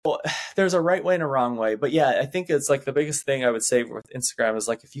there's a right way and a wrong way. But yeah, I think it's like the biggest thing I would say with Instagram is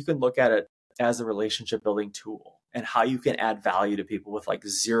like, if you can look at it as a relationship building tool and how you can add value to people with like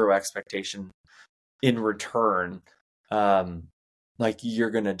zero expectation in return, like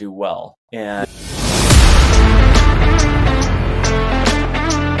you're going to do well. And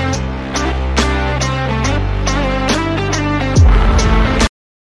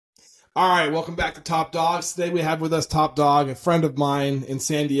all right, welcome back to Top Dogs. Today we have with us Top Dog, a friend of mine in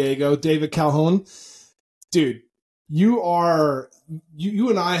San Diego, David Calhoun. Dude, you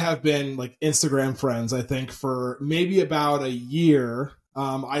and I have been like Instagram friends, I think, for maybe about a year.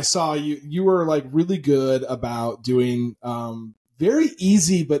 I saw you were like really good about doing very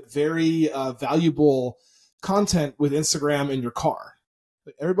easy but very valuable content with Instagram in your car.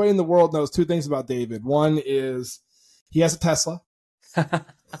 Everybody in the world knows two things about David. One is he has a Tesla.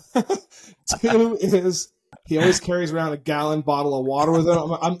 Two is he always carries around a gallon bottle of water with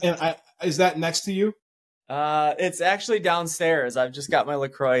him. Is that next to you? It's actually downstairs. I've just got my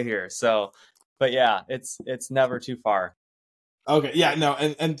LaCroix here. So, but yeah, it's never too far. Okay, yeah, no,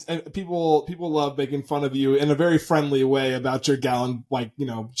 and people love making fun of you in a very friendly way about your gallon, like,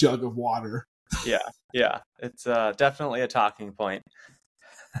 jug of water. Yeah, it's definitely a talking point.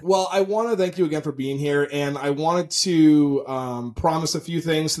 Well, I want to thank you again for being here, and I wanted to promise a few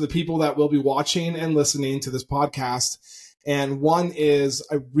things to the people that will be watching and listening to this podcast. And one is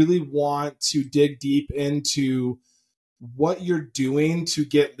I really want to dig deep into what you're doing to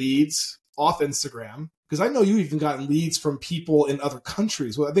get leads off Instagram, because I know you even gotten leads from people in other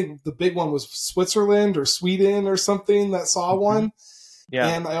countries. Well, I think the big one was Switzerland or Sweden or something that saw one. Yeah.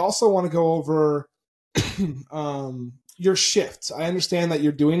 And I also want to go over your shift. I understand that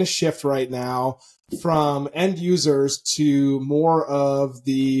you're doing a shift right now from end users to more of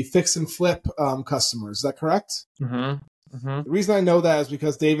the fix and flip customers. Is that correct? Mm-hmm. Mm-hmm. The reason I know that is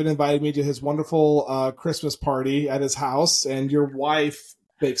because David invited me to his wonderful Christmas party at his house, and your wife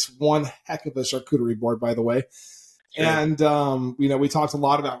makes one heck of a charcuterie board, by the way. Sure. And, we talked a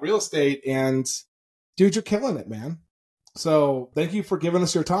lot about real estate, and dude, you're killing it, man. So thank you for giving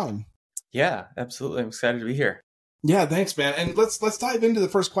us your time. Yeah, absolutely. I'm excited to be here. Yeah, thanks, man. And let's dive into the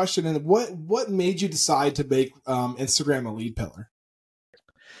first question. And what made you decide to make Instagram a lead pillar?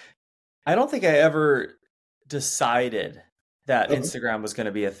 I don't think I ever decided that Instagram was going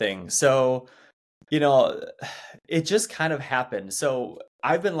to be a thing. So, it just kind of happened. So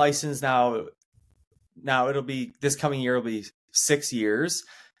I've been licensed now it'll be this coming year will be 6 years.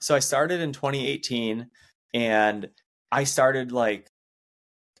 So I started in 2018, and I started like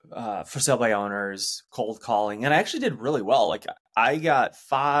for sale by owners, cold calling, and I actually did really well. Like I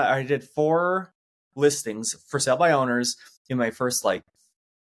did 4 listings for sale by owners in my first like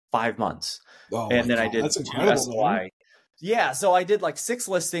 5 months. Oh, and then God, I did 2 SOI. Man. Yeah. So I did like 6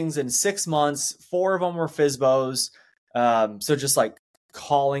 listings in 6 months. 4 of them were FSBOs. So just like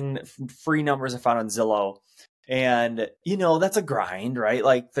calling free numbers I found on Zillow. And, that's a grind, right?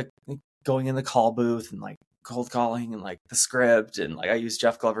 Like going in the call booth and like cold calling and like the script, and like I used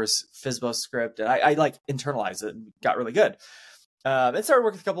Jeff Glover's FSBO script, and I like internalized it and got really good. And started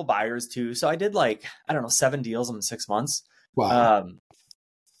working with a couple buyers too. So I did like, 7 deals in 6 months. Wow.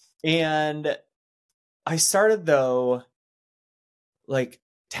 And I started though, like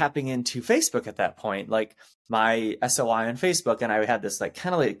tapping into Facebook at that point, like my SOI on Facebook. And I had this like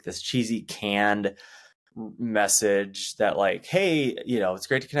kind of like this cheesy canned message that like, hey, it's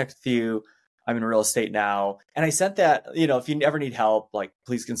great to connect with you. I'm in real estate now. And I sent that, if you ever need help, like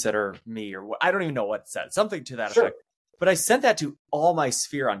please consider me, or I don't even know what it said, something to that effect. But I sent that to all my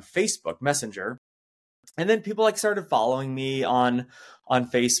sphere on Facebook Messenger. And then people like started following me on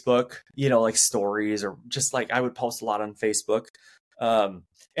Facebook, like stories, or just like I would post a lot on Facebook. And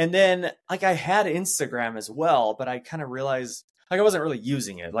then like I had Instagram as well, but I kind of realized like I wasn't really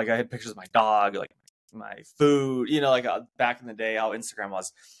using it. Like I had pictures of my dog, like my food, like back in the day how Instagram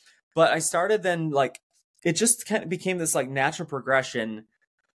was. But I started then like, it just kind of became this like natural progression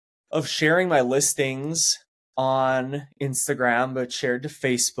of sharing my listings on Instagram, but shared to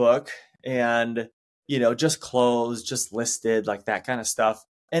Facebook, and, just closed, just listed, like that kind of stuff.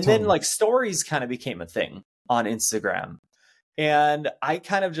 And then like stories kind of became a thing on Instagram. And I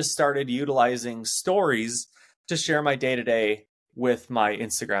kind of just started utilizing stories to share my day-to-day with my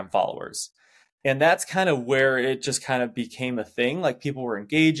Instagram followers. And that's kind of where it just kind of became a thing. Like people were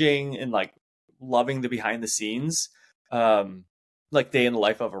engaging and like loving the behind the scenes, like day in the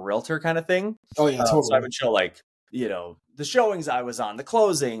life of a realtor kind of thing. Oh yeah, totally. So I would show like, the showings I was on, the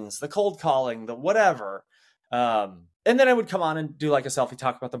closings, the cold calling, the whatever. And then I would come on and do like a selfie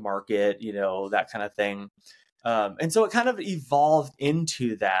talk about the market, that kind of thing. And so it kind of evolved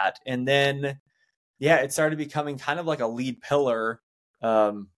into that. And then, yeah, it started becoming kind of like a lead pillar,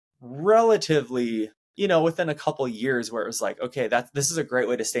 relatively, within a couple of years, where it was like, okay, this is a great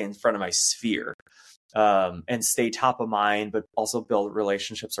way to stay in front of my sphere, and stay top of mind, but also build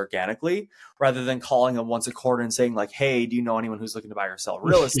relationships organically, rather than calling them once a quarter and saying like, hey, do you know anyone who's looking to buy or sell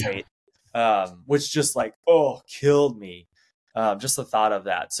real estate? Which just like, killed me. Just the thought of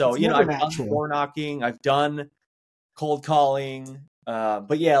that. So, I've done door knocking, I've done cold calling,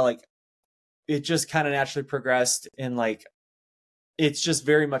 but yeah, like it just kind of naturally progressed, and like it's just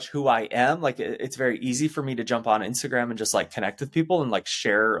very much who I am. Like it's very easy for me to jump on Instagram and just like connect with people and like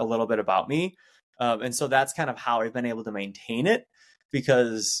share a little bit about me. And so that's kind of how I've been able to maintain it,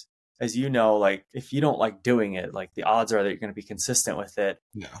 because as you know, like if you don't like doing it, like the odds are that you're going to be consistent with it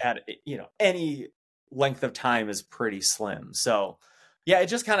at, any length of time is pretty slim. So yeah, it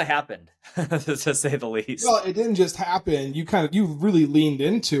just kind of happened, to say the least. Well, it didn't just happen. You really leaned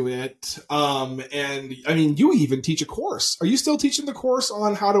into it. And I mean, you even teach a course. Are you still teaching the course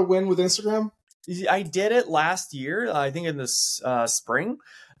on how to win with Instagram? I did it last year, I think in this spring.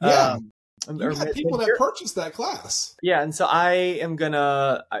 Yeah. You had people that purchased that class. Yeah. And so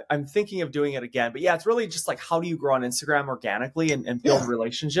I'm thinking of doing it again. But yeah, it's really just like, how do you grow on Instagram organically and build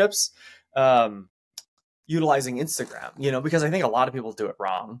relationships? Utilizing Instagram, because I think a lot of people do it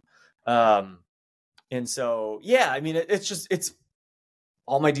wrong. And so, yeah, I mean, it's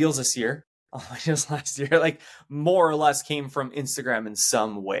all my deals this year, all my deals last year, like more or less came from Instagram in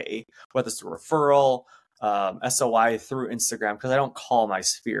some way, whether it's a referral, SOI through Instagram, because I don't call my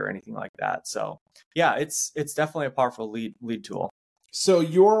sphere or anything like that. So yeah, it's definitely a powerful lead tool. So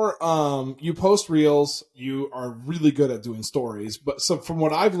you post reels, you are really good at doing stories. But so from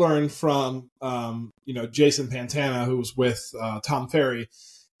what I've learned from, Jason Pantana, who's with Tom Ferry,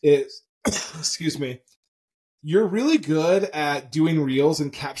 is, excuse me, you're really good at doing reels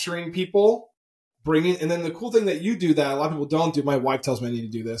and capturing people, and then the cool thing that you do that a lot of people don't do, my wife tells me I need to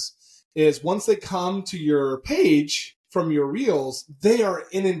do this, is once they come to your page from your reels, they are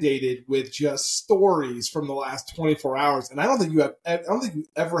inundated with just stories from the last 24 hours. And I don't think you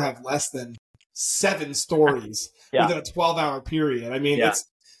ever have less than 7 stories within a 12-hour period. I mean,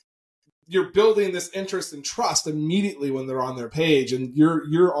 you're building this interest and trust immediately when they're on their page. And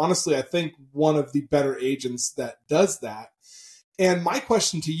you're honestly, I think, one of the better agents that does that. And my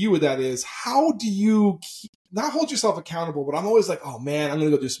question to you with that is, how do you not hold yourself accountable, but I'm always like, oh man, I'm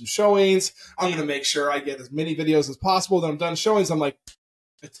going to go do some showings. I'm going to make sure I get as many videos as possible. Then I'm done showings. I'm like,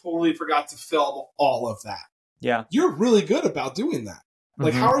 I totally forgot to film all of that. Yeah. You're really good about doing that.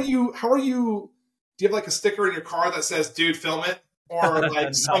 Like, how are you, do you have like a sticker in your car that says, dude, film it? Or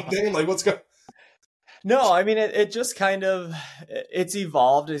like something like what's going No, I mean, it just kind of, it's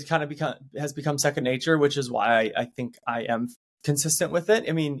evolved. It's kind of has become second nature, which is why I think I am consistent with it.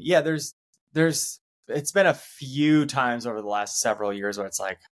 I mean, yeah, it's been a few times over the last several years where it's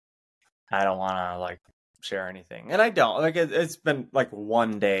like, I don't want to like share anything. And I don't like it's been like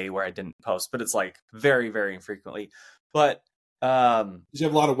one day where I didn't post, but it's like very, very infrequently. But, did you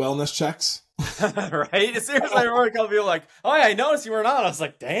have a lot of wellness checks? Right? Seriously, I remember a couple people like, oh yeah, I noticed you weren't on. I was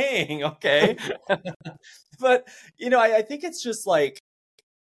like, dang, okay. But, I think it's just like,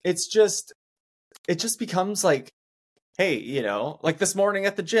 it just becomes like, hey, like this morning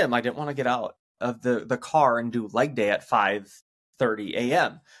at the gym, I didn't want to get out of the car and do leg day at 5:30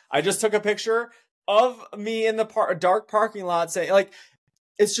 a.m. I just took a picture of me in the dark parking lot saying, like,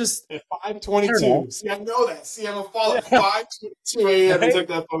 it's just 5:22. See, I know that. See, I'm a follow at 5:22 a.m. and took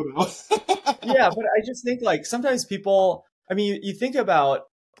that photo. Yeah, but I just think like sometimes people, I mean, you think about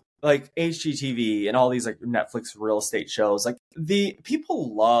like HGTV and all these like Netflix real estate shows, like the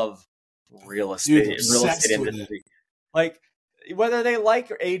people love real estate, real estate industry. Like whether they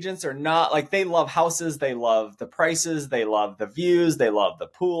like agents or not, like they love houses, they love the prices, they love the views, they love the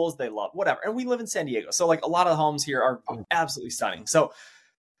pools, they love whatever. And we live in San Diego. So like a lot of homes here are absolutely stunning. So,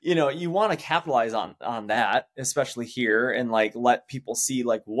 you want to capitalize on that, especially here, and like let people see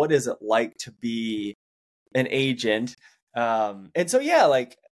like what is it like to be an agent. And so, yeah,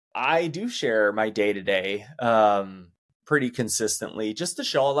 like I do share my day to day pretty consistently just to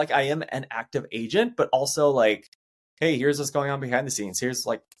show like I am an active agent, but also like, hey, here's what's going on behind the scenes. Here's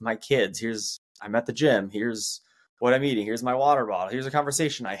like my kids. I'm at the gym. Here's what I'm eating. Here's my water bottle. Here's a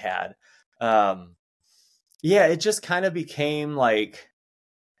conversation I had. Yeah, it just kind of became like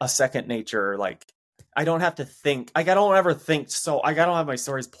a second nature. Like I don't have to think, like I don't ever think. So I don't have my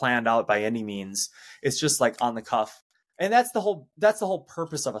stories planned out by any means. It's just like on the cuff. And that's the whole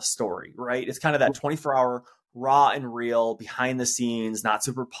purpose of a story, right? It's kind of that 24-hour raw and real behind the scenes, not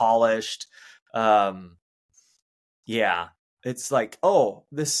super polished. Yeah. It's like, oh,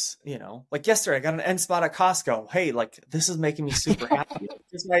 this, like yesterday I got an end spot at Costco. Hey, like this is making me super happy.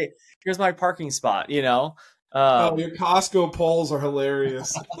 Here's my parking spot, Oh, Um your Costco polls are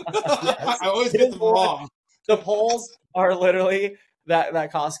hilarious. I yes. always get them wrong. The polls are literally that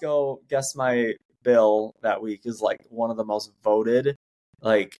Costco guess my bill that week is like one of the most voted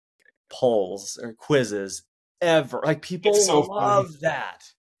like polls or quizzes ever. Like It's so people funny. love that.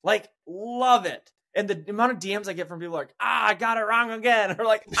 Like love it. And the amount of DMs I get from people like, I got it wrong again. Or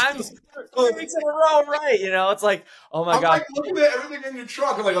like, I'm 3 weeks in a row right. It's like, oh my I'm God. like looking at everything in your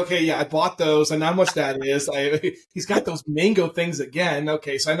trunk. I'm like, okay, yeah, I bought those. I know how much that is. He's got those mango things again.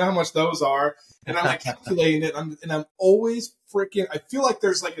 Okay, so I know how much those are. And I'm like calculating it. I'm always freaking. I feel like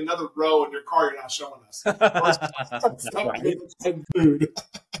there's like another row in your car you're not showing us. Right. Food.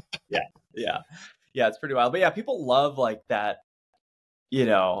 Yeah. Yeah. Yeah. It's pretty wild. But yeah, people love like that, you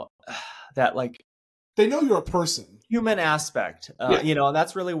know, that like They know you're a person. human aspect, Yeah. and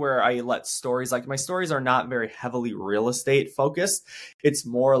that's really where I let stories, like my stories are not very heavily real estate focused. It's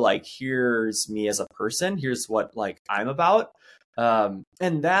more like, here's me as a person. Here's what like I'm about. And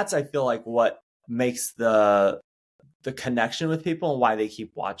that's, I feel like what makes the connection with people and why they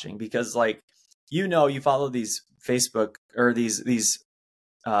keep watching, because like, you follow these Facebook or these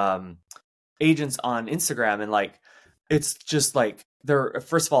agents on Instagram, and like it's just like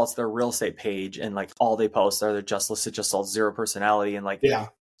first of all, it's their real estate page, and like all they post are they're just listed, just sold, zero personality, and like Yeah.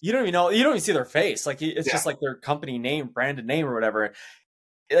 you don't even see their face. Like it's just like their company name, branded name or whatever.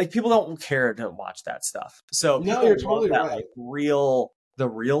 Like people don't care to watch that stuff. So No, people you're love totally that right. like the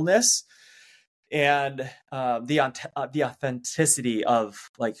realness and the authenticity of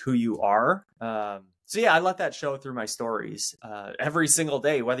like who you are. So yeah, I let that show through my stories every single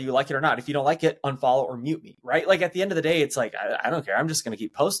day, whether you like it or not. If you don't like it, unfollow or mute me, right? Like at the end of the day, it's like, I don't care. I'm just going to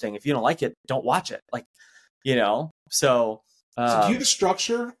keep posting. If you don't like it, don't watch it. Like, so. So do you have a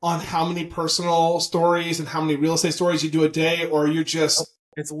structure on how many personal stories and how many real estate stories you do a day, or you just...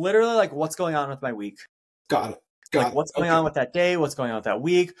 It's literally like what's going on with my week. Got it. What's going on with that day? What's going on with that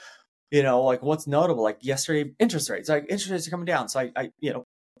week? Like what's notable, like yesterday, interest rates are coming down. So I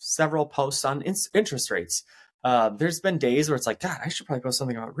several posts on interest rates. There's been days where it's like, God, I should probably post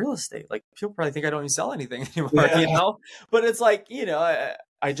something about real estate. Like people probably think I don't even sell anything anymore, but it's like,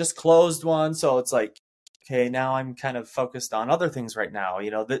 I just closed one. So it's like, okay, now I'm kind of focused on other things right now,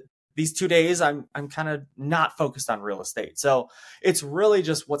 that these 2 days I'm kind of not focused on real estate. So it's really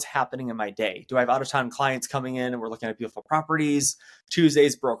just what's happening in my day. Do I have out of town clients coming in and we're looking at beautiful properties?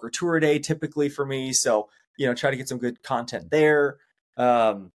 Tuesdays broker tour day typically for me. So, try to get some good content there.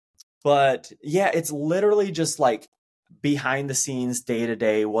 But yeah, it's literally just like behind the scenes, day to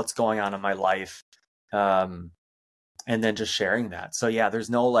day, what's going on in my life. And then just sharing that. So yeah, there's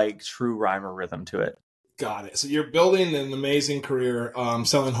no like true rhyme or rhythm to it. Got it. So you're building an amazing career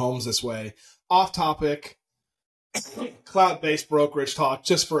selling homes this way. Off topic, cloud-based brokerage talk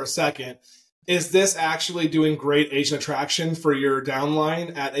just for a second. Is this actually doing great agent attraction for your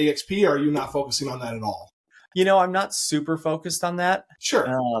downline at AXP, or are you not focusing on that at all? I'm not super focused on that. Sure.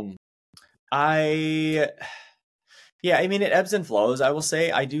 It ebbs and flows. I will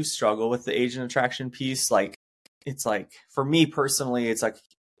say I do struggle with the agent attraction piece. Like, it's like, for me personally, it's like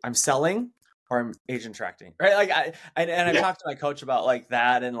I'm selling or I'm agent attracting, right? Like I've talked to my coach about like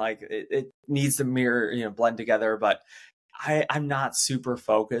that, and like it needs to mirror, blend together, but I'm not super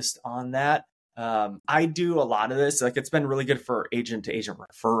focused on that. I do a lot of this. Like it's been really good for agent to agent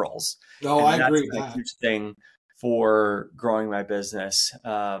referrals. No, I agree with that. A huge thing for growing my business.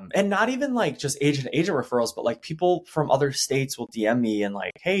 And not even like just agent to agent referrals, but like people from other states will DM me and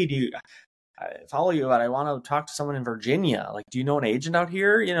like, hey, I follow you, but I want to talk to someone in Virginia. Like, do you know an agent out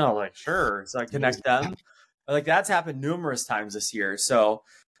here? Like, sure. So I connect them. Like that's happened numerous times this year. So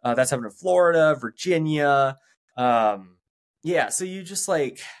that's happened in Florida, Virginia. Yeah. So you just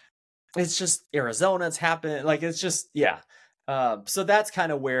like, it's just Arizona. It's happened. Like, it's just, yeah. So that's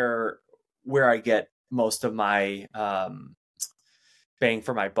kind of where I get most of my bang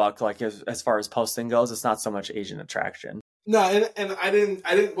for my buck. Like as far as posting goes, it's not so much agent attraction. No, and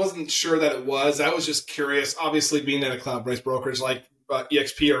I wasn't sure that it was. I was just curious. Obviously, being at a cloud-based brokerage like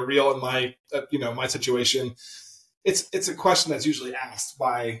EXP or Real in my my situation, it's a question that's usually asked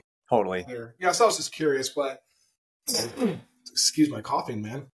by totally. Yeah, so I was just curious, but excuse my coughing,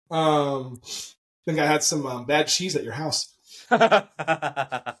 man. I think I had some bad cheese at your house.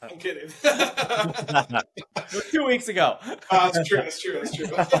 I'm kidding. 2 weeks ago. That's true.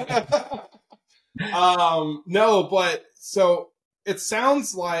 No, but so it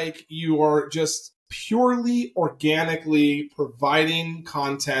sounds like you are just purely organically providing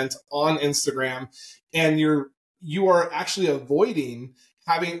content on Instagram, and you're you are actually avoiding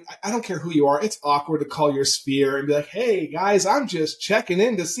having, I don't care who you are, it's awkward to call your sphere and be like, hey guys, I'm just checking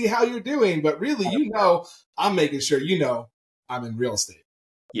in to see how you're doing. But really, I'm making sure I'm in real estate.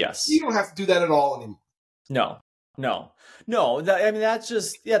 Yes. You don't have to do that at all anymore. No. I mean, that's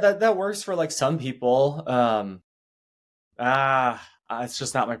just, that works for like some people. It's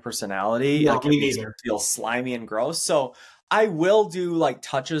just not my personality. No, like, me it makes me neither. feel slimy and gross. So I will do like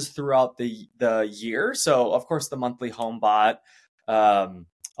touches throughout the year. So of course the monthly home bot.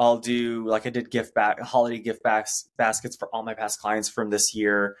 I'll do, like, I did holiday baskets for all my past clients from this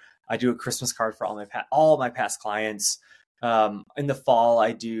year. I do a Christmas card for all my past clients. In the fall,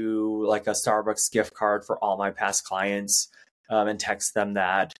 I do like a Starbucks gift card for all my past clients, and text them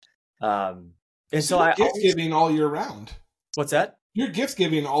that. And so you're gift giving all year round. What's that? You're gift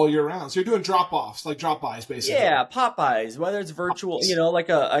giving all year round. So you're doing drop-offs, like drop-bys, basically. Yeah, pop-bys, whether it's virtual, like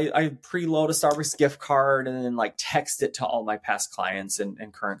I preload a Starbucks gift card and then like text it to all my past clients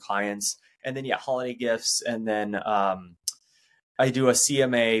and current clients. And then, holiday gifts. And then I do a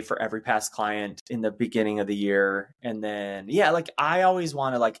CMA for every past client in the beginning of the year. And then, like, I always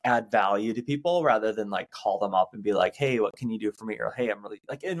want to like add value to people rather than like call them up and be like, hey, what can you do for me? Or, hey, I'm really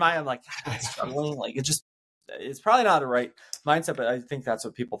like, I'm like, I'm struggling. Like, it's probably not the right mindset, but I think that's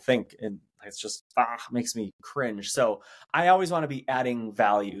what people think. And it's just, makes me cringe. So I always want to be adding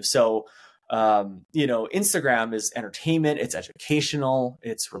value. So, Instagram is entertainment, it's educational,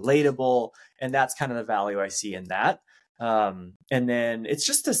 it's relatable. And that's kind of the value I see in that. And then it's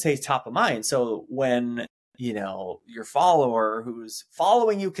just to stay top of mind. So when, your follower who's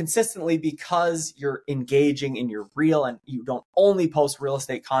following you consistently because you're engaging in your real and you don't only post real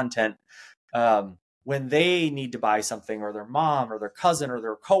estate content, when they need to buy something, or their mom or their cousin or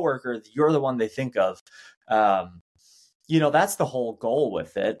their coworker, you're the one they think of. That's the whole goal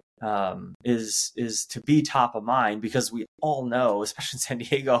with it, is to be top of mind, because we all know, especially in San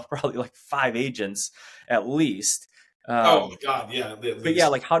Diego, probably like 5 agents at least. Oh my God, yeah. But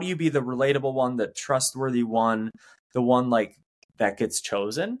like, how do you be the relatable one, the trustworthy one, the one like that gets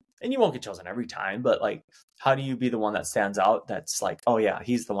chosen? And you won't get chosen every time, but like, how do you be the one that stands out? That's like, oh yeah,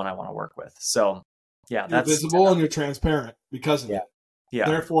 he's the one I want to work with. So yeah, you're visible and you're transparent because of it. Yeah.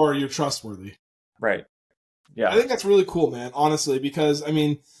 Therefore, you're trustworthy. Right. Yeah. I think that's really cool, man, honestly, because I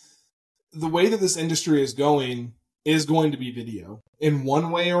mean, the way that this industry is going to be video in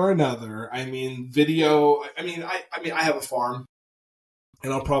one way or another. I mean, video, I have a farm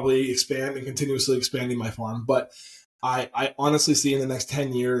and I'll probably expand and continuously expanding my farm, but I honestly see in the next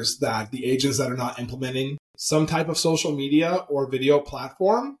 10 years that the agents that are not implementing some type of social media or video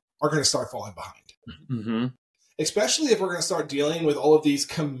platform are going to start falling behind. Mm-hmm. Especially if we're going to start dealing with all of these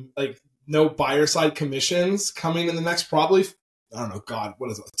no buyer side commissions coming in the next probably, I don't know, God,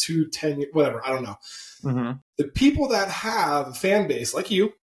 what is it, 2, 10 years, whatever, I don't know. Mm-hmm. The people that have a fan base like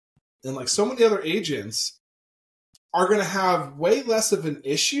you and like so many other agents are going to have way less of an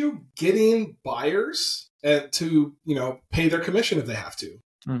issue getting buyers to, pay their commission if they have to.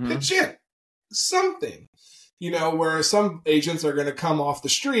 Mm-hmm. Pitch in something, where some agents are going to come off the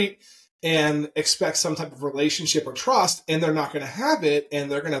street and expect some type of relationship or trust, and they're not going to have it,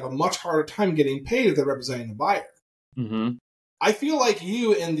 and they're going to have a much harder time getting paid if they're representing the buyer. Mm-hmm. I feel like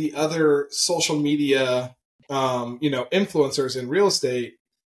you and the other social media, influencers in real estate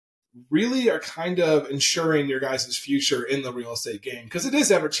really are kind of ensuring your guys' future in the real estate game, because it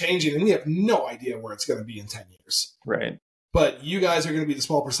is ever changing and we have no idea where it's going to be in 10 years. Right. But you guys are going to be the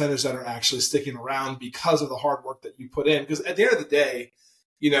small percentage that are actually sticking around because of the hard work that you put in. Because at the end of the day,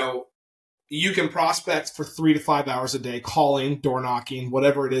 you can prospect for 3 to 5 hours a day, calling, door knocking,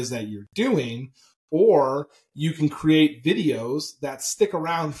 whatever it is that you're doing, or you can create videos that stick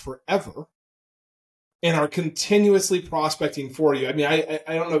around forever and are continuously prospecting for you. I mean, I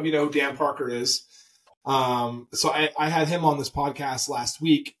don't know if you know who Dan Parker is. So I had him on this podcast last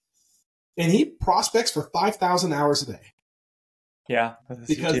week, and he prospects for 5,000 hours a day. Yeah.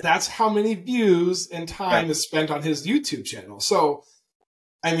 Because that's how many views and time is spent on his YouTube channel. So,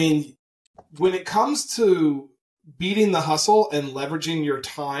 I mean, when it comes to beating the hustle and leveraging your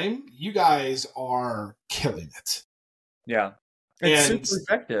time, you guys are killing it. Yeah. It's super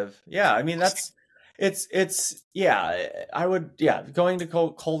effective. Yeah. I mean, going to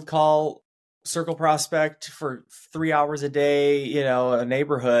cold call, circle prospect for 3 hours a day, a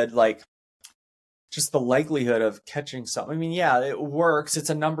neighborhood, like, just the likelihood of catching something. I mean, yeah, it works. It's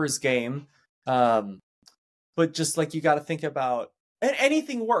a numbers game. But just like, you got to think about, and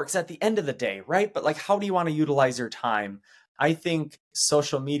anything works at the end of the day, right? But like, how do you want to utilize your time? I think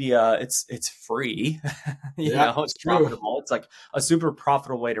social media, it's free. It's profitable. It's like a super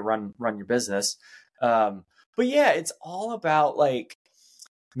profitable way to run your business. But yeah, it's all about like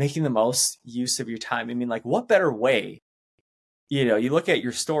making the most use of your time. I mean, like, what better way? You look at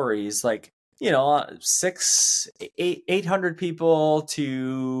your stories, like, 800 people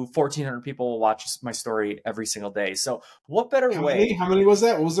to 1,400 people will watch my story every single day. So what better How way? many? How many was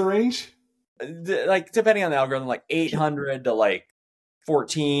that? What was the range? Like, depending on the algorithm, like 800 to like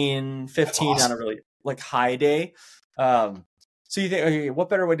 14, That's 15 on a awesome. really like high day. So you think, okay, what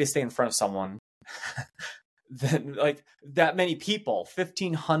better way to stay in front of someone than like that many people,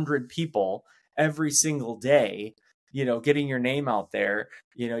 1,500 people every single day, getting your name out there,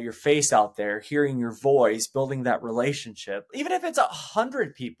 your face out there, hearing your voice, building that relationship, even if it's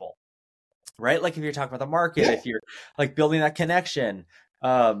 100 people, right? Like if you're talking about the market, Yeah, if you're like building that connection,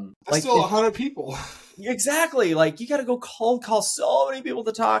 that's like still it, 100 people. exactly, like you got to go call so many people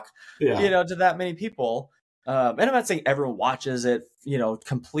to talk, Yeah, to that many people. And I'm not saying everyone watches it,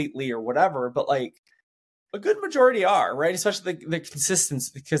 completely or whatever, but like a good majority are, right? Especially the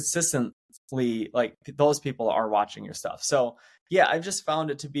consistently, like those people are watching your stuff. So yeah, I've just found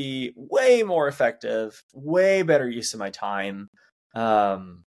it to be way more effective, way better use of my time.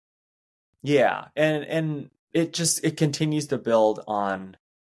 Um, yeah, and it continues to build on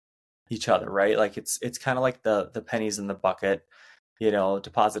each other, right? Like it's kind of like the pennies in the bucket,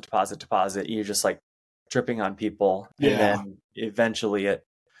 deposit, deposit, deposit. You're just like dripping on people, and yeah. then eventually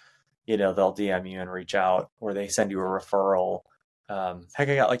they'll DM you and reach out, or they send you a referral. Heck,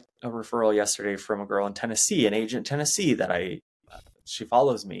 I got like a referral yesterday from a girl in Tennessee, an agent in Tennessee that she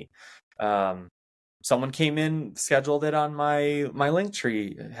follows me. Um, Someone came in, scheduled it on my link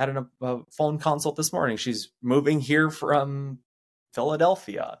tree, had a phone consult this morning. She's moving here from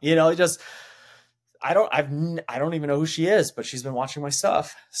Philadelphia. It just I don't even know who she is, but she's been watching my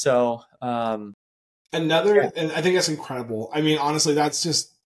stuff. So yeah. And I think that's incredible. I mean, honestly, that's just.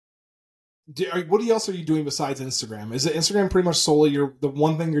 What else are you doing besides Instagram? Is it Instagram pretty much solely the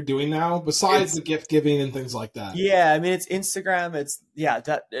one thing you're doing now, besides It's the gift giving and things like that? Yeah, I mean it's Instagram. It's yeah,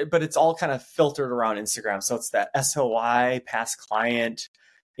 that, but it's all kind of filtered around Instagram. So it's that SOI, past client,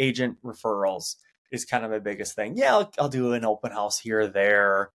 agent referrals is kind of my biggest thing. Yeah, I'll do an open house here or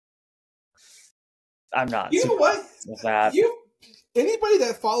there. I'm not You know super what? with that. You Anybody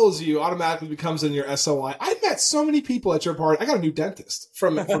that follows you automatically becomes in your SOI. I met so many people at your party. I got a new dentist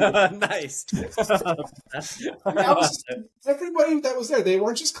from Nice. I mean, everybody that was there. They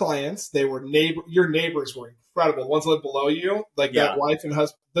weren't just clients. They were your neighbors were incredible. Ones lived below you, like Yeah, that wife and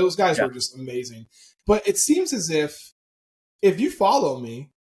husband. Those guys yeah, were just amazing. But it seems as if you follow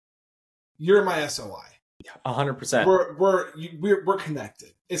me, you're in my SOI. 100%. We're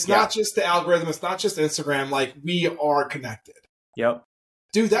connected. It's Yeah. not just the algorithm. It's not just Instagram. Like we are connected. Yep.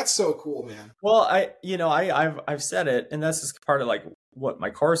 Dude, that's so cool, man. Well, I've said it, and this is part of like what my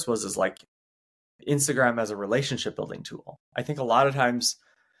course was, is like Instagram as a relationship building tool. I think a lot of times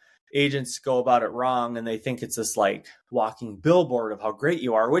agents go about it wrong, and they think it's this like walking billboard of how great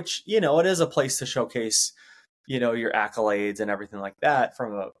you are, which, it is a place to showcase, your accolades and everything like that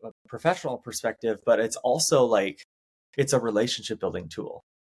from a professional perspective, but it's also like, it's a relationship building tool,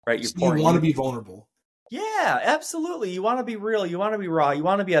 right? You're So you pouring want to in. be vulnerable. Yeah, absolutely. You want to be real. You want to be raw. You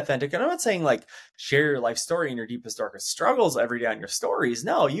want to be authentic. And I'm not saying like share your life story and your deepest, darkest struggles every day on your stories.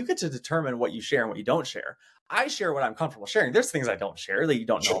 No, you get to determine what you share and what you don't share. I share what I'm comfortable sharing. There's things I don't share that you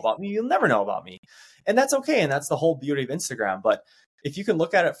don't know about me. You'll never know about me. And that's okay. And that's the whole beauty of Instagram. But if you can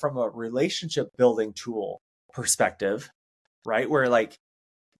look at it from a relationship building tool perspective, right? Where like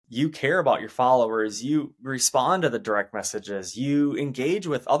you care about your followers, you respond to the direct messages, you engage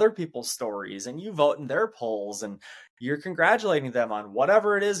with other people's stories, and you vote in their polls, and you're congratulating them on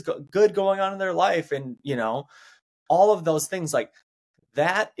whatever it is good going on in their life. And, all of those things, like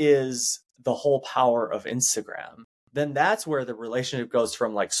that is the whole power of Instagram. Then that's where the relationship goes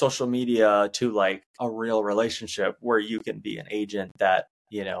from like social media to like a real relationship where you can be an agent that,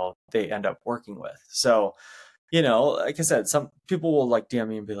 they end up working with. So, like I said, some people will like DM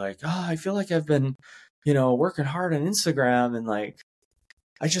me and be like, "Oh, I feel like I've been, working hard on Instagram, and like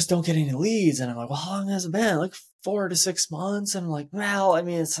I just don't get any leads." And I'm like, "Well, how long has it been?" Like 4 to 6 months. And I'm like, "Well, I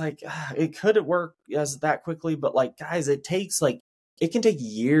mean, it's like it could work as that quickly, but like, guys, it can take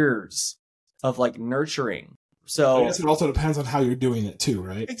years of like nurturing." I So guess it also depends on how you're doing it too,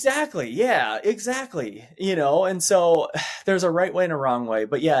 right? exactly. Yeah, exactly. And so there's a right way and a wrong way.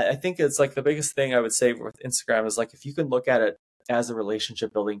 But yeah, I think it's like the biggest thing I would say with Instagram is like if you can look at it as a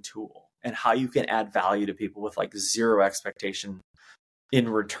relationship building tool and how you can add value to people with like zero expectation in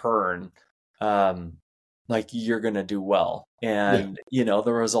return, like you're going to do well. Yeah. And,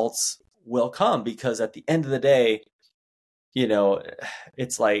 the results will come because at the end of the day,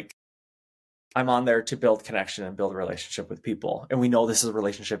 it's like I'm on there to build connection and build a relationship with people. And we know this is a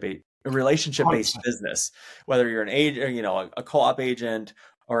relationship based 100%. business, whether you're an agent, a co-op agent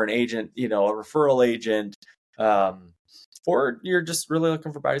or an agent, a referral agent, or you're just really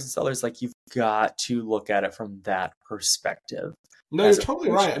looking for buyers and sellers. Like, you've got to look at it from that perspective. No, you're totally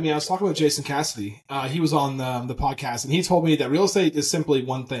right. I mean, I was talking with Jason Cassidy. He was on the podcast, and he told me that real estate is simply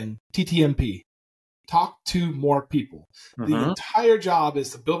one thing: TTMP. Talk to more people. Mm-hmm. The entire job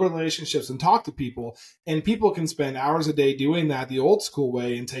is to build relationships and talk to people. And people can spend hours a day doing that the old school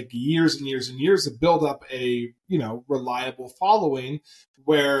way and take years and years and years to build up a, reliable following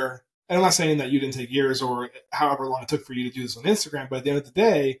where, and I'm not saying that you didn't take years or however long it took for you to do this on Instagram, but at the end of the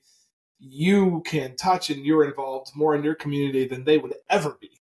day, you can touch and you're involved more in your community than they would ever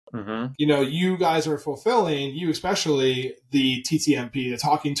be. Mm-hmm. You guys are fulfilling, you especially, the TTMP, the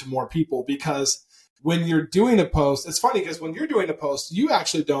talking to more people, because when you're doing a post, it's funny because when you're doing a post, you're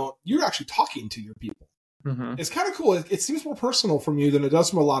actually talking to your people. Mm-hmm. It's kind of cool. It seems more personal from you than it does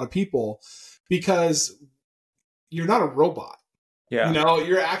from a lot of people because you're not a robot. Yeah.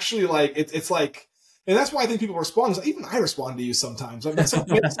 You're actually like, it's like, and that's why I think people respond. Even I respond to you sometimes. I mean,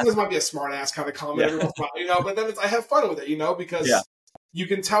 sometimes might be a smart ass kind of comment, but then I have fun with it, because you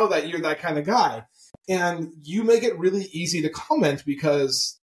can tell that you're that kind of guy. And you make it really easy to comment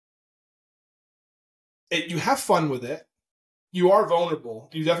because you have fun with it. You are vulnerable.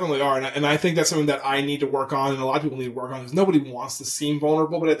 You definitely are. And I think that's something that I need to work on, and a lot of people need to work on, because nobody wants to seem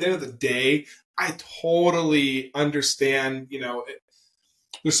vulnerable. But at the end of the day, I totally understand,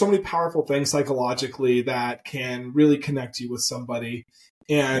 there's so many powerful things psychologically that can really connect you with somebody.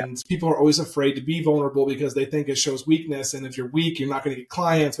 And people are always afraid to be vulnerable because they think it shows weakness. And if you're weak, you're not going to get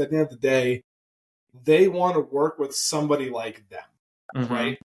clients. But at the end of the day, they want to work with somebody like them,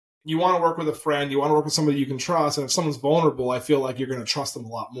 right? You want to work with a friend. You want to work with somebody you can trust. And if someone's vulnerable, I feel like you're going to trust them a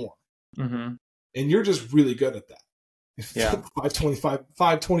lot more. Mm-hmm. And you're just really good at that.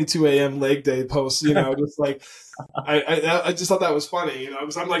 5:22 a.m. leg day posts, just like, I just thought that was funny,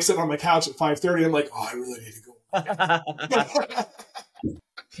 because I'm like sitting on my couch at 5:30. I'm like, oh, I really need to go.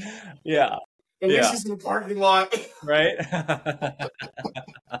 Yeah. At least he's in the parking lot. Right.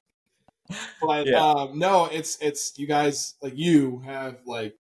 But no, it's you guys, like, you have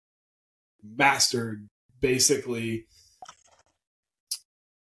like mastered basically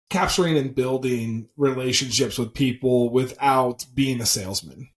capturing and building relationships with people without being a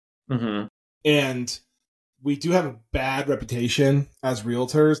salesman. Mm-hmm. And we do have a bad reputation as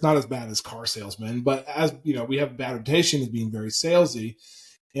realtors, not as bad as car salesmen, but as we have a bad reputation as being very salesy.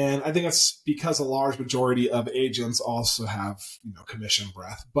 And I think that's because a large majority of agents also have, commission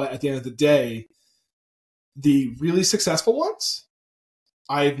breath. But at the end of the day, the really successful ones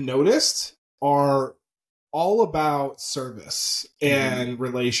I've noticed are all about service and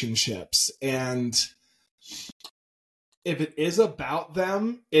relationships. And if it is about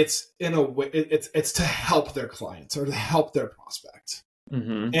them, it's in a way, it's to help their clients or to help their prospect.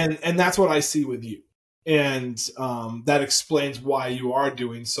 Mm-hmm. And that's what I see with you. And that explains why you are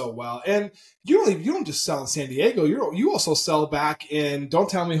doing so well. And you don't just sell in San Diego. You also sell back in, don't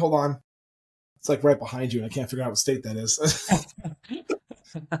tell me, hold on. It's like right behind you, and I can't figure out what state that is.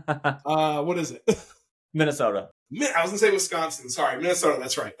 What is it? Minnesota. I was going to say Wisconsin. Sorry, Minnesota.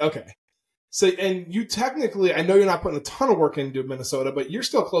 That's right. Okay. So, and you technically, I know you're not putting a ton of work into Minnesota, but you're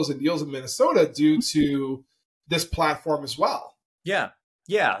still closing deals in Minnesota due to this platform as well. Yeah.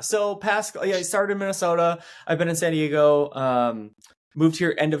 Yeah. So I started in Minnesota. I've been in San Diego. Moved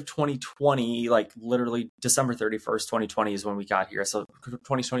here end of 2020, like literally December 31st, 2020 is when we got here. So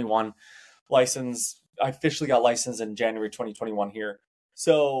 2021 license. I officially got licensed in January 2021 here.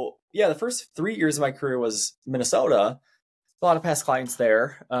 So yeah, the first 3 years of my career was Minnesota. A lot of past clients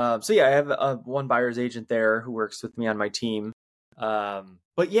there. So yeah, I have one buyer's agent there who works with me on my team.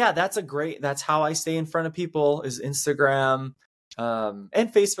 But yeah, that's how I stay in front of people, is Instagram,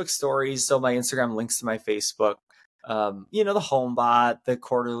 and Facebook stories. So my Instagram links to my Facebook, the home bot, the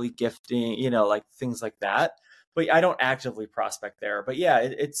quarterly gifting, like things like that. But I don't actively prospect there. But yeah,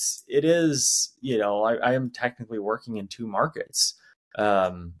 it is, I am technically working in two markets.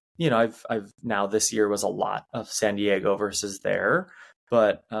 I've now, this year was a lot of San Diego versus there,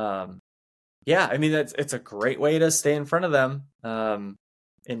 but yeah, I mean, it's a great way to stay in front of them, and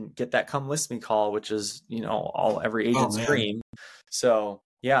get that come list me call, which is, every agent's dream. So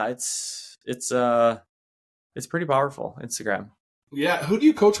yeah, it's pretty powerful, Instagram. Yeah. Who do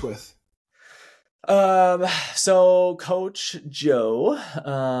you coach with? So Coach Joe,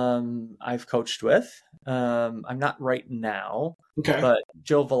 I've coached with, I'm not right now, but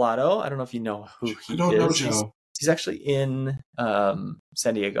Joe Velato, I don't know if you know who he is. I don't know Joe. He's actually in,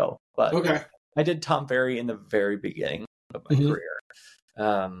 San Diego, but I did Tom Ferry in the very beginning of my Mhm.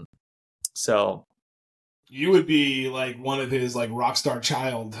 career. So You would be like one of his like rock star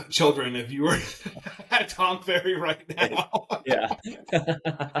children if you were at Tom Ferry right now yeah,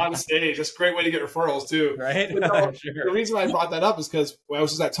 on stage. That's a great way to get referrals too. right. But no, the Sure. reason I brought that up is because I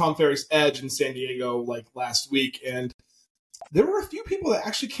was just at Tom Ferry's Edge in San Diego like last week, and there were a few people that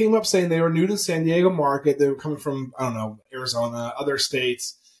actually came up saying they were new to the San Diego market. They were coming from, I don't know, Arizona, other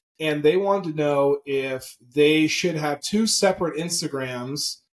states, and they wanted to know if they should have two separate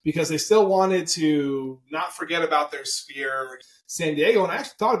Instagrams because they still wanted to not forget about their sphere, San Diego. And I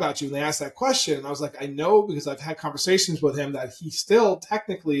actually thought about you when they asked that question. And I was like, I know because I've had conversations with him that he still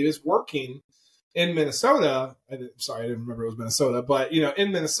technically is working in Minnesota. Sorry, I didn't remember it was Minnesota, but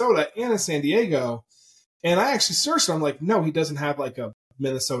in Minnesota and in San Diego. And I actually searched it. I'm like, no, he doesn't have like a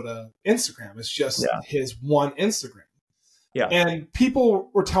Minnesota Instagram. It's just his one Instagram. Yeah. And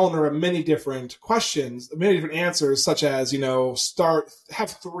people were telling her many different questions, many different answers, such as,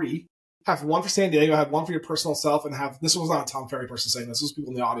 have three, have one for San Diego, have one for your personal self, and this was not a Tom Ferry person saying this was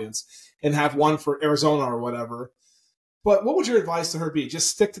people in the audience, and have one for Arizona or whatever. But what would your advice to her be? Just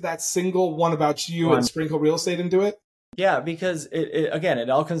stick to that single one about you and sprinkle real estate into it? Yeah, because it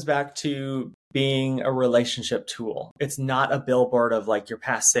all comes back to being a relationship tool. It's not a billboard of like your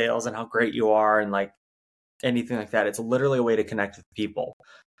past sales and how great you are and like anything like that. It's literally a way to connect with people,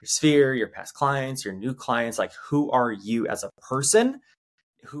 your sphere, your past clients, your new clients. Like, who are you as a person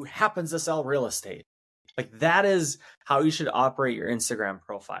who happens to sell real estate? Like, that is how you should operate your Instagram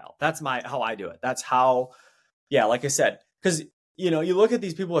profile. That's how I do it. That's how, like I said, because you look at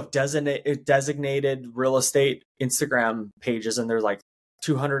these people with designated real estate Instagram pages, and there's like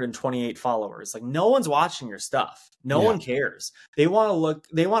 228 followers. Like, no one's watching your stuff. No one cares. They want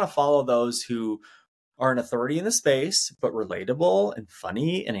to follow those who are an authority in the space, but relatable and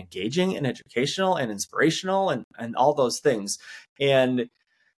funny and engaging and educational and inspirational and all those things. And,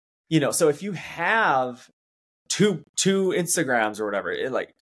 so if you have two Instagrams or whatever, it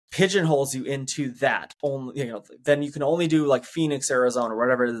like pigeonholes you into that only, then you can only do like Phoenix, Arizona, or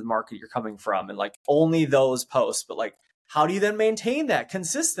whatever the market you're coming from, and like only those posts. But like, how do you then maintain that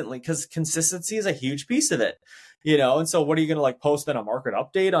consistently? Because consistency is a huge piece of it, and so what are you going to like post in a market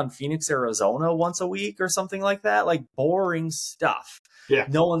update on Phoenix, Arizona once a week or something like that? Like, boring stuff. Yeah.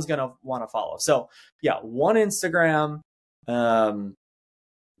 No one's going to want to follow. So one Instagram, and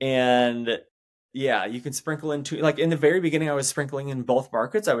you can sprinkle into, like, in the very beginning, I was sprinkling in both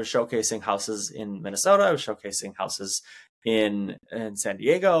markets. I was showcasing houses in Minnesota. I was showcasing houses in San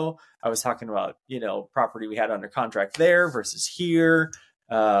Diego. I was talking about, property we had under contract there versus here.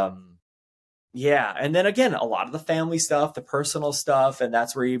 And then again, a lot of the family stuff, the personal stuff, and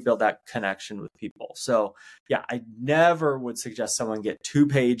that's where you build that connection with people. So I never would suggest someone get 2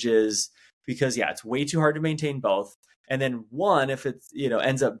 pages because it's way too hard to maintain both. And then one, if it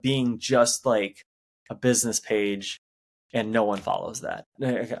ends up being just like a business page and no one follows that,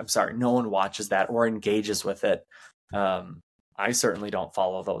 I'm sorry, no one watches that or engages with it. I certainly don't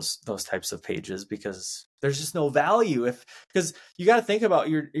follow those types of pages because there's just no value. Because you got to think about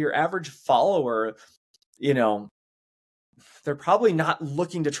your average follower, they're probably not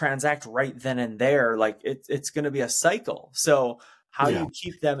looking to transact right then and there. Like, it's going to be a cycle. So how do you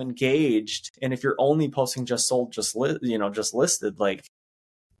keep them engaged? And if you're only posting just sold, just listed, like,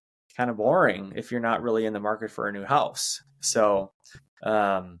 kind of boring if you're not really in the market for a new house. So,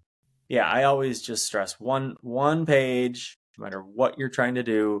 I always just stress one page, no matter what you're trying to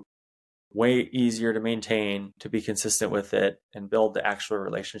do, way easier to maintain, to be consistent with it, and build the actual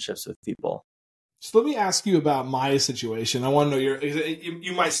relationships with people. So let me ask you about my situation. I want to know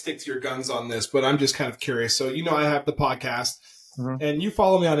you might stick to your guns on this, but I'm just kind of curious. So, I have the podcast. Mm-hmm. And you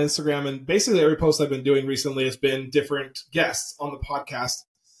follow me on Instagram, and basically every post I've been doing recently has been different guests on the podcast.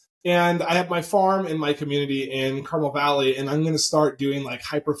 And I have my farm in my community in Carmel Valley, and I'm going to start doing like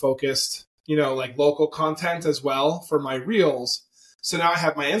hyper-focused, like local content as well for my reels. So now I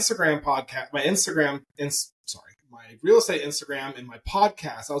have my Instagram podcast, my real estate Instagram and my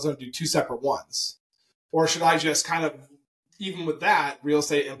podcast. I was going to do 2 separate ones. Or should I just kind of, even with that, real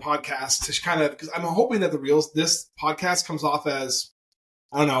estate and podcast, to kind of, because I'm hoping that this podcast comes off as,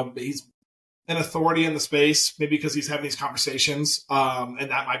 I don't know, he's an authority in the space, maybe because he's having these conversations,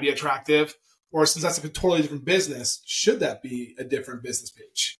 and that might be attractive. Or since that's a totally different business, should that be a different business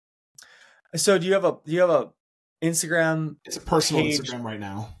page? So do you have a Instagram? It's a personal Instagram right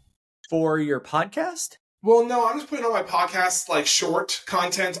now for your podcast. Well, no, I'm just putting all my podcasts, like short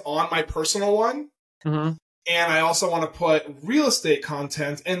content, on my personal one. Mm-hmm. And I also want to put real estate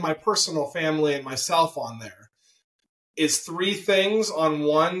content and my personal family and myself on there. is 3 things on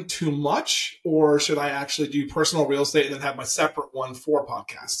one too much, or should I actually do personal real estate and then have my separate one for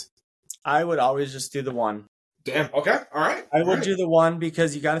podcast? I would always just do the one. Damn. Okay. All right. I would do the one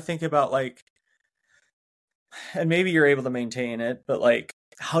because you got to think about like, and maybe you're able to maintain it, but like,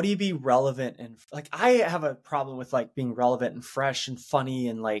 how do you be relevant? And like, I have a problem with like being relevant and fresh and funny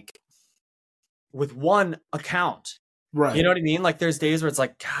and like with one account. Right. You know what I mean? Like there's days where it's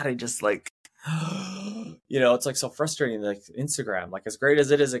like, God, I just like, it's like so frustrating. Like Instagram, like as great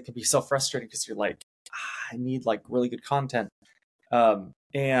as it is, it can be so frustrating because you're like, I need like really good content.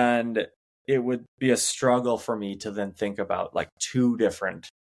 And it would be a struggle for me to then think about like 2 different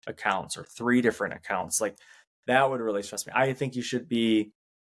accounts or 3 different accounts. Like that would really stress me. I think you should be,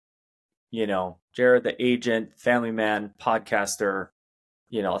 Jared, the agent, family man, podcaster,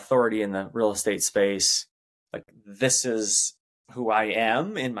 authority in the real estate space. Like this is who I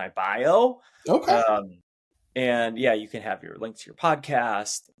am in my bio. Okay. And yeah, you can have your link to your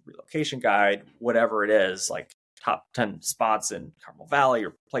podcast, relocation guide, whatever it is, like top 10 spots in Carmel Valley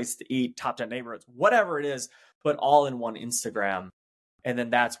or place to eat, top 10 neighborhoods, whatever it is, but all in one Instagram. And then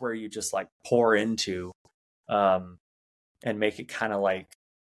that's where you just like pour into, and make it kind of like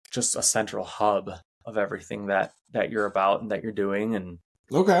just a central hub of everything that you're about and that you're doing. And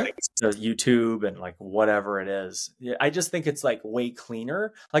okay, like, the YouTube and like whatever it is. Yeah, I just think it's like way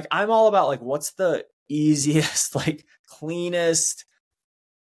cleaner. Like I'm all about like, what's the easiest, like cleanest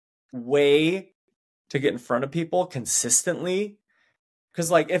way to get in front of people consistently?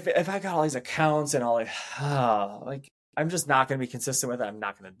 Because like if I got all these accounts and all like I'm just not going to be consistent with it. I'm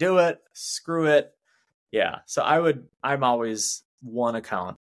not going to do it. Screw it. Yeah. So I'm always one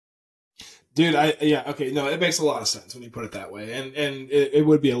account. Dude, no, it makes a lot of sense when you put it that way, and it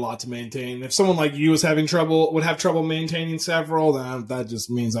would be a lot to maintain. If someone like you would have trouble maintaining several, then that just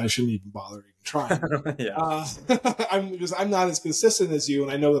means I shouldn't even bother even trying. Yeah, I'm not as consistent as you,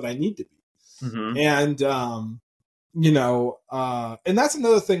 and I know that I need to be. Mm-hmm. And and that's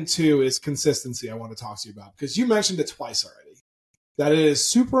another thing too is consistency. I want to talk to you about because you mentioned it twice already. That it is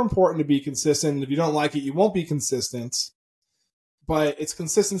super important to be consistent. If you don't like it, you won't be consistent. But it's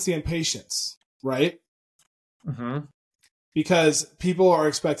consistency and patience, right? Mm-hmm. Because people are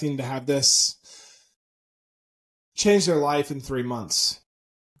expecting to have this change their life in 3 months.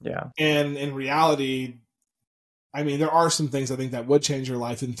 Yeah. And in reality, I mean, there are some things I think that would change your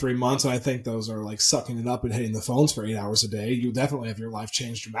life in 3 months. And I think those are like sucking it up and hitting the phones for 8 hours a day. You definitely have your life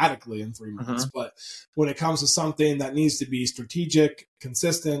changed dramatically in 3 months. Mm-hmm. But when it comes to something that needs to be strategic,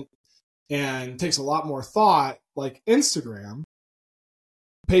 consistent, and takes a lot more thought, like Instagram,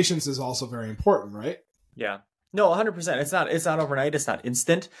 patience is also very important, right? Yeah. No, 100%. It's not overnight. It's not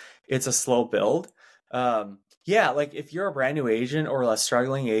instant. It's a slow build. Yeah. Like if you're a brand new agent or a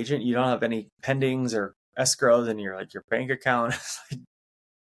struggling agent, you don't have any pendings or escrows and you're like your bank account is like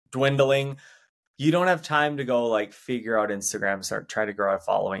dwindling. You don't have time to go like figure out Instagram, start try to grow a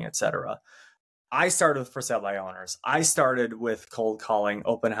following, etc. I started with for sale by owners. I started with cold calling,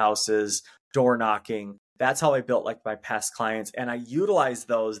 open houses, door knocking. That's how I built like my past clients. And I utilized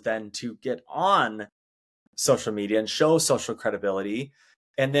those then to get on social media and show social credibility.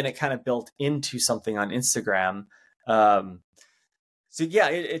 And then it kind of built into something on Instagram. So yeah,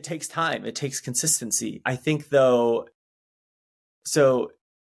 it takes time. It takes consistency. I think though, so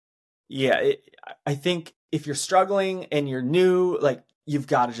yeah, I think if you're struggling and you're new, like you've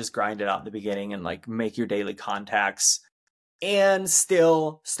got to just grind it out in the beginning and like make your daily contacts and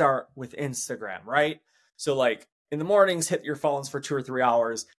still start with Instagram, right? So like in the mornings, hit your phones for 2 or 3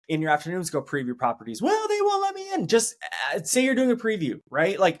 hours. In your afternoons, go preview properties. Well, they won't let me in. Just say you're doing a preview,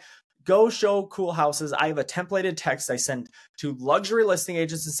 right? Like go show cool houses. I have a templated text I send to luxury listing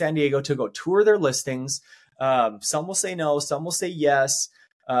agents in San Diego to go tour their listings. Some will say no, some will say yes.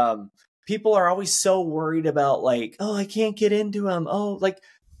 People are always so worried about like, oh, I can't get into them. Oh, like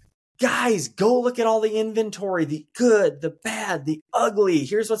guys, go look at all the inventory, the good, the bad, the ugly.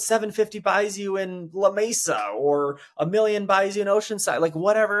 Here's what 750 buys you in La Mesa or $1 million buys you in Oceanside, like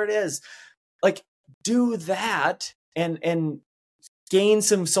whatever it is. Like do that and gain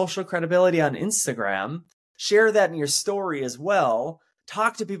some social credibility on Instagram. Share that in your story as well.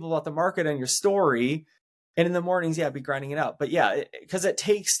 Talk to people about the market on your story. And in the mornings, yeah, be grinding it out. But yeah, because it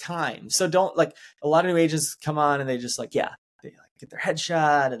takes time. So don't like a lot of new agents come on and they just like, yeah, they like get their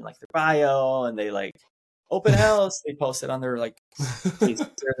headshot and like their bio and they like open house. They post it on their like their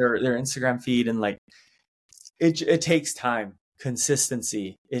Instagram feed and like it takes time,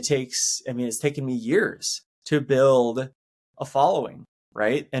 consistency. It's taken me years to build a following,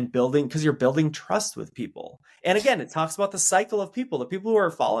 right? And because you're building trust with people. And again, it talks about the cycle of people. The people who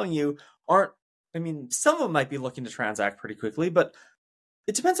are following you aren't I mean, some of them might be looking to transact pretty quickly, but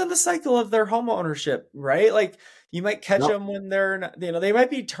it depends on the cycle of their home ownership, right? Like you might catch them when they're not, they might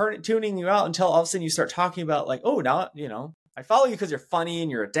be tuning you out until all of a sudden you start talking about like, oh, now, I follow you because you're funny and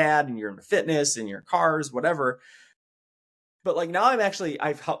you're a dad and you're into fitness and your cars, whatever. But like now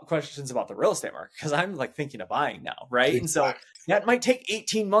I've questions about the real estate market because I'm like thinking of buying now, right? Exactly. And so that might take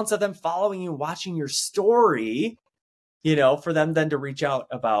 18 months of them following you, watching your story, for them then to reach out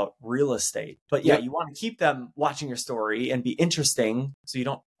about real estate. But yeah, you want to keep them watching your story and be interesting. So you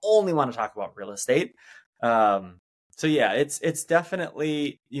don't only want to talk about real estate. So yeah, it's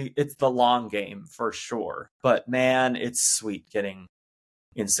definitely, it's the long game for sure. But man, it's sweet getting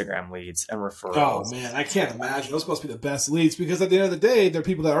Instagram leads and referrals. Oh man, I can't imagine. Those must be the best leads because at the end of the day, they're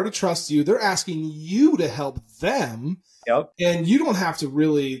people that already trust you. They're asking you to help them. Yep. And you don't have to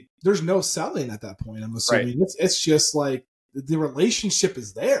really, there's no selling at that point, I'm assuming. Right. It's just like the relationship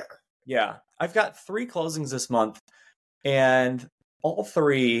is there. Yeah. I've got 3 closings this month and all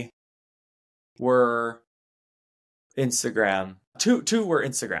 3 were Instagram. Two were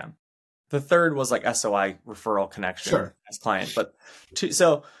Instagram. The third was like SOI referral connection as client, but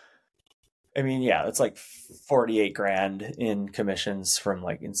so, I mean, yeah, it's like 48 grand in commissions from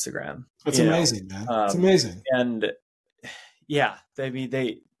like Instagram. It's amazing, man. It's amazing. And yeah,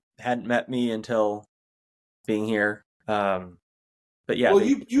 they hadn't met me until being here. But yeah, well,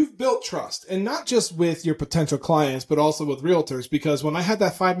 you've built trust, and not just with your potential clients, but also with realtors. Because when I had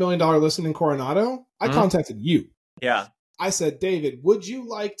that $5 million listing in Coronado, I contacted you. Yeah. I said, David, would you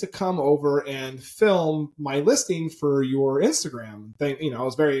like to come over and film my listing for your Instagram thing? I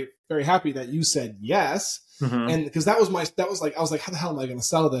was very, very happy that you said yes. Mm-hmm. And because I was like, how the hell am I going to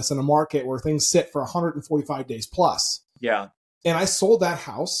sell this in a market where things sit for 145 days plus? Yeah. And I sold that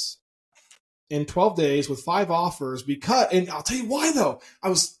house in 12 days with 5 offers and I'll tell you why though.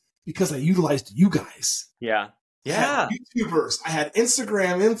 Because I utilized you guys. Yeah. Yeah. I had YouTubers. I had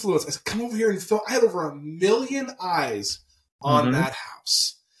Instagram influence. I said, come over here and film. I had over 1 million eyes on that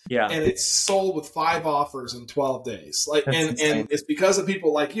house. Yeah. And it's sold with 5 offers in 12 days. And it's because of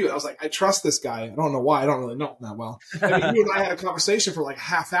people like you. I was like, I trust this guy. I don't know why. I don't really know him that well. I mean, you and I had a conversation for like a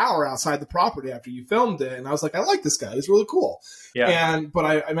half hour outside the property after you filmed it. And I was like, I like this guy. He's really cool. Yeah. But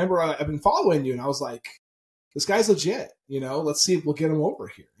I remember I've been following you and I was like, this guy's legit. Let's see if we'll get him over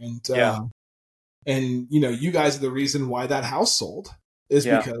here. And you guys are the reason why that house sold is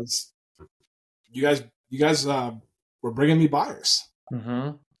because you guys were bringing me buyers.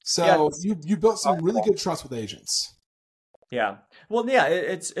 Mm-hmm. So you built some really good trust with agents. Yeah. Well, yeah,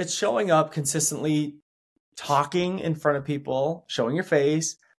 it's showing up consistently, talking in front of people, showing your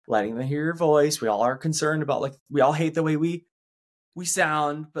face, letting them hear your voice. We all are concerned about we all hate the way we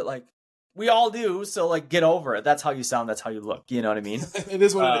sound, but like we all do. So like get over it. That's how you sound. That's how you look. You know what I mean? It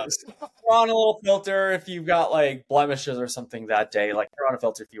is what it is. Throw on a little filter if you've got like blemishes or something that day. Like throw on a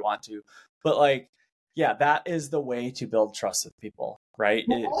filter if you want to. But like, yeah, that is the way to build trust with people, right?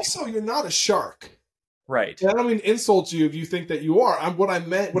 Well, also, you're not a shark, right? And I don't mean to insult you if you think that you are. What I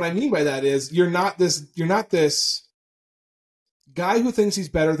mean by that is you're not this guy who thinks he's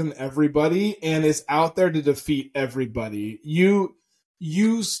better than everybody and is out there to defeat everybody. You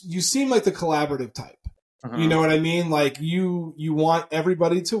seem like the collaborative type. Uh-huh. You know what I mean? Like you want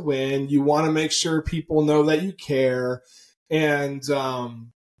everybody to win. You want to make sure people know that you care. And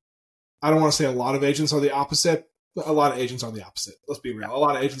I don't want to say a lot of agents are the opposite. But a lot of agents are the opposite. Let's be real. A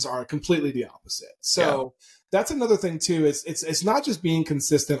lot of agents are completely the opposite. So that's another thing too. It's not just being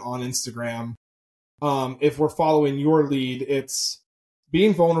consistent on Instagram. If we're following your lead, it's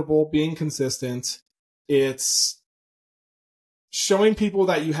being vulnerable, being consistent. It's showing people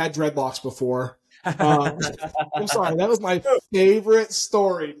that you had dreadlocks before. I'm sorry, that was my favorite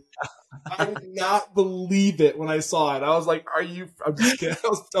story. I did not believe it when I saw it. I was like, I'm just kidding.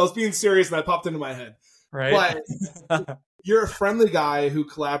 I was being serious and that popped into my head. Right. But you're a friendly guy who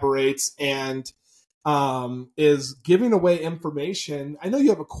collaborates and is giving away information. I know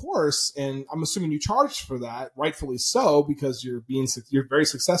you have a course and I'm assuming you charge for that, rightfully so, because you're very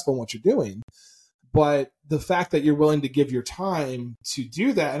successful in what you're doing. But the fact that you're willing to give your time to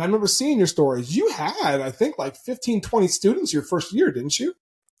do that, and I remember seeing your stories, you had, I think, like 15, 20 students your first year, didn't you?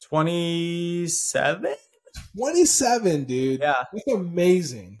 27? 27, dude. Yeah. That's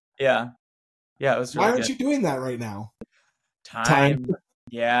amazing. Yeah. Yeah, it was really Why aren't good. you doing that right now? Time.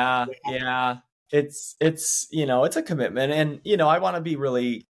 Yeah. It's it's a commitment. And, I want to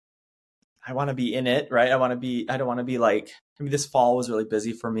be in it, right? I don't want to be like, this fall was really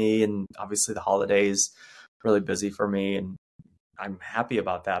busy for me. And obviously the holidays really busy for me. And I'm happy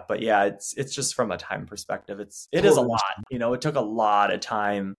about that. But yeah, it's just from a time perspective. It is a lot, it took a lot of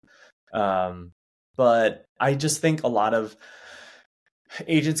time, But I just think a lot of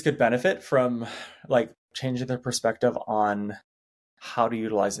agents could benefit from like changing their perspective on how to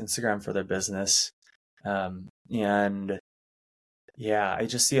utilize Instagram for their business. And yeah, I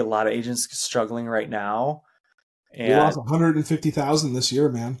just see a lot of agents struggling right now. We And lost 150,000 this year,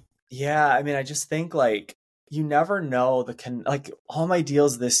 man. yeah, I mean, I just think like you never know like all my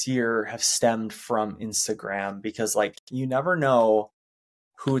deals this year have stemmed from Instagram because like you never know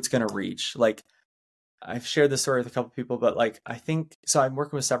who it's going to reach. Like I've shared this story with a couple people, but like I think so. I'm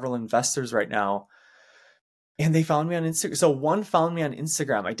working with several investors right now, and they found me on Instagram. So one found me on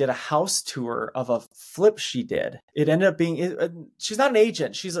Instagram. I did a house tour of a flip she did. It ended up being she's not an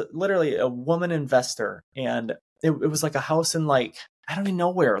agent. She's literally a woman investor, and it was like a house in like I don't even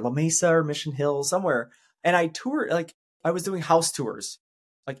know where, La Mesa or Mission Hill somewhere. And I toured like I was doing house tours,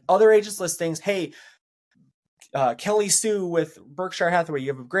 like other agents listings. Hey, Kelly Sue with Berkshire Hathaway, you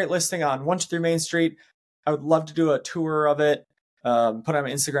have a great listing on 123 Main Street. I would love to do a tour of it. Put it on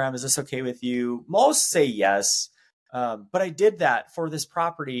my Instagram. Is this okay with you? Most say yes. But I did that for this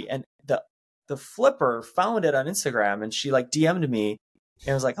property, and the flipper found it on Instagram, and she like DM'd me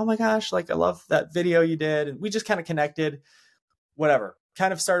and was like, oh my gosh, like I love that video you did. And we just kind of connected, whatever,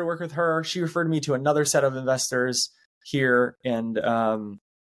 kind of started working with her. She referred me to another set of investors here. And,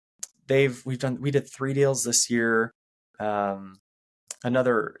 we did 3 deals this year.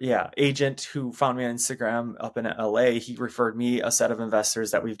 Another agent who found me on Instagram up in LA, he referred me a set of investors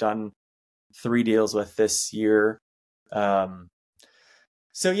that we've done 3 deals with this year.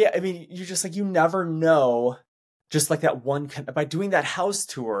 So yeah, I mean, you just like, you never know, just like that one, by doing that house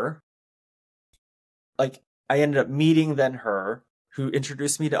tour, like I ended up meeting then her who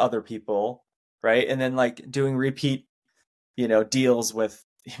introduced me to other people. Right. And then like doing repeat, deals with,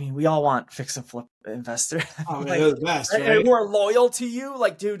 I mean, we all want fix and flip investors. Oh, like, they're the best, right? Who are loyal to you.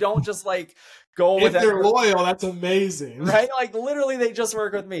 Like, dude, don't just like go with it. If they're loyal, that's amazing. Right? Like literally they just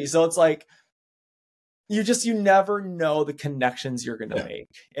work with me. So it's like, you never know the connections you're going to make.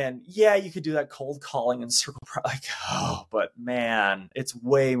 And yeah, you could do that cold calling and circle, like, but man, it's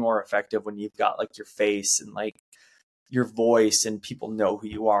way more effective when you've got like your face and like your voice and people know who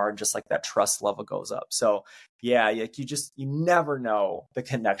you are, and just like that trust level goes up. So yeah, like you never know the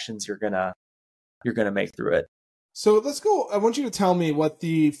connections you're gonna make through it. So let's go. I want you to tell me what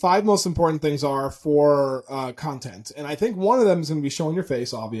the 5 most important things are for content. And I think one of them is going to be showing your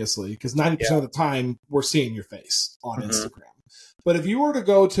face, obviously, because 90% of the time we're seeing your face on Instagram. But if you were to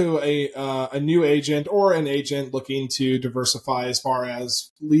go to a new agent or an agent looking to diversify as far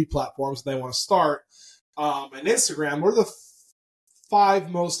as lead platforms they want to start, and Instagram, what are the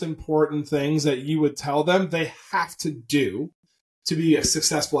 5 most important things that you would tell them they have to do to be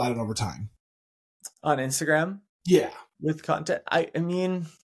successful at it over time? On Instagram? Yeah. With content? I mean,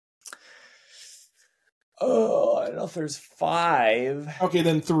 I don't know if there's 5. Okay,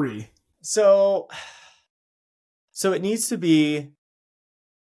 then 3. So it needs to be,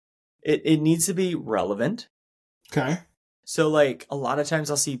 it needs to be relevant. Okay. So like a lot of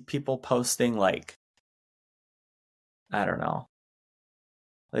times I'll see people posting like, I don't know,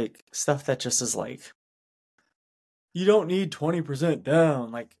 like stuff that just is like, you don't need 20%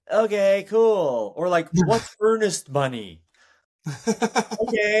 down. Like, okay, cool. Or like, what's earnest money?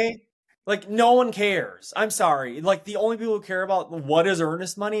 Okay. Like, no one cares. I'm sorry. Like, the only people who care about what is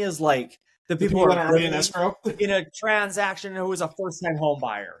earnest money is like the people that are already in escrow in a transaction who is a first-time home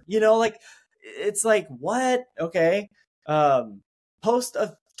buyer. Like, it's like, what? Okay. Post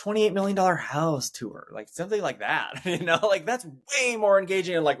a $28 million house tour, like something like that, like that's way more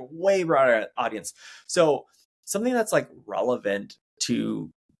engaging and like way broader audience. So something that's like relevant to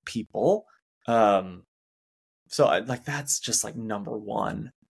people. So like, that's just like number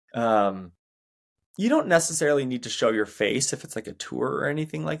one. You don't necessarily need to show your face if it's like a tour or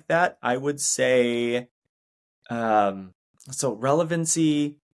anything like that. I would say, so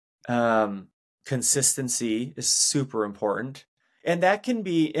relevancy, consistency is super important. And that can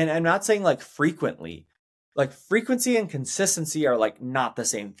be, and I'm not saying like frequently, like frequency and consistency are like not the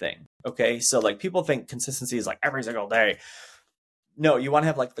same thing. Okay. So like people think consistency is like every single day. No, you want to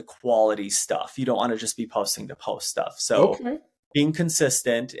have like the quality stuff. You don't want to just be posting to post stuff. So being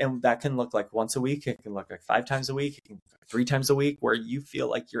consistent, and that can look like once a week. It can look like 5 times a week. It can look like 3 times a week, where you feel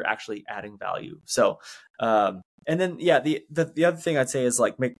like you're actually adding value. So, and then, yeah, the other thing I'd say is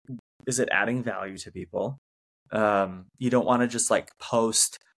like, is it adding value to people? You don't want to just like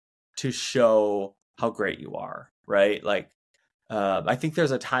post to show how great you are, right? Like, I think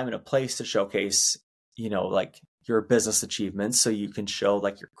there's a time and a place to showcase, like your business achievements, so you can show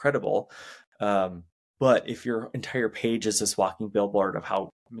like you're credible. But if your entire page is this walking billboard of how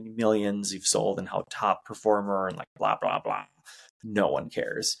many millions you've sold and how top performer and like blah, blah, blah. No one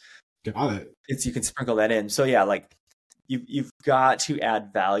cares. Got it. You can sprinkle that in. So yeah, like you've got to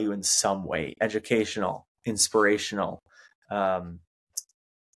add value in some way, educational, inspirational.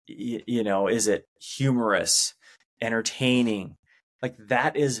 Is it humorous, entertaining? Like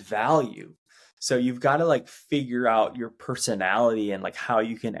that is value. So you've got to like figure out your personality and like how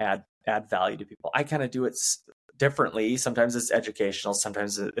you can add value to people. I kind of do it differently. Sometimes it's educational,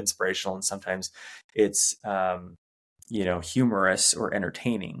 sometimes it's inspirational, and sometimes it's humorous or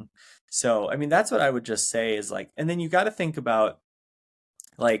entertaining. So I mean, that's what I would just say is like, and then you got to think about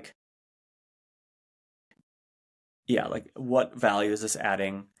like, yeah, like what value is this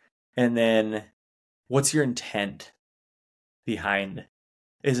adding, and then what's your intent behind?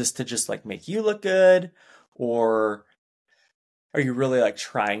 Is this to just like make you look good, or are you really like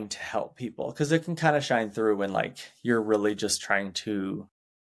trying to help people? Because it can kind of shine through when like you're really just trying to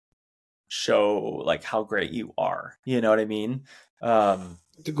show like how great you are. You know what I mean?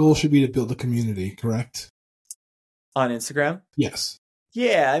 The goal should be to build a community, correct? On Instagram? Yes.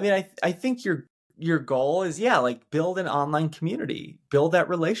 Yeah, I mean, I think your goal is, yeah, like build an online community, build that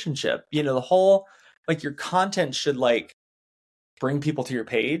relationship. The whole like your content should like bring people to your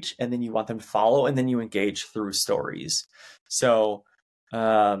page, and then you want them to follow, and then you engage through stories. So,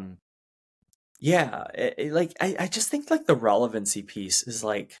 yeah, like I just think like the relevancy piece is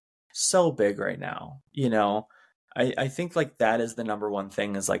like so big right now. I think like that is the number one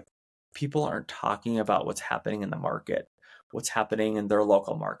thing is like people aren't talking about what's happening in the market, what's happening in their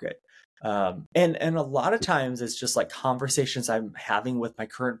local market. And a lot of times it's just like conversations I'm having with my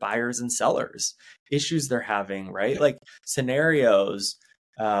current buyers and sellers, issues they're having, right? Like scenarios,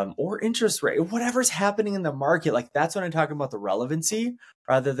 or interest rate, whatever's happening in the market. Like that's when I'm talking about the relevancy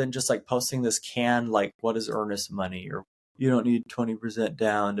rather than just like posting this like, what is earnest money? Or you don't need 20%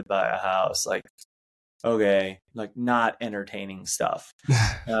 down to buy a house. Like, okay, like not entertaining stuff.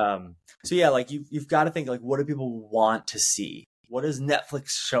 So yeah, like you've got to think like, what do people want to see? What is Netflix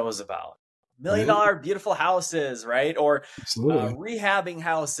shows about? $1 million beautiful houses, right? Or rehabbing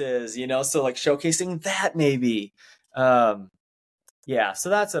houses, so like showcasing that maybe. Yeah, so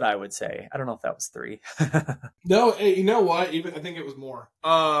that's what I would say. I don't know if that was 3. No, hey, you know what? Even I think it was more.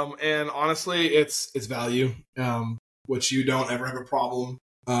 And honestly, it's value, which you don't ever have a problem,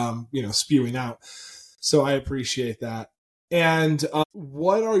 spewing out. So I appreciate that. And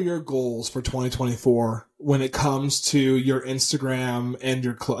what are your goals for 2024 when it comes to your Instagram and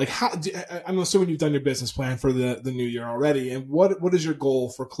your like? I'm assuming you've done your business plan for the new year already. And what is your goal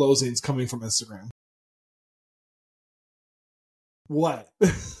for closings coming from Instagram? What?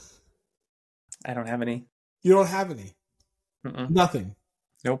 I don't have any. You don't have any? Mm-mm. Nothing?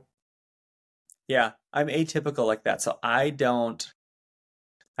 Nope. Yeah, I'm atypical like that. So I've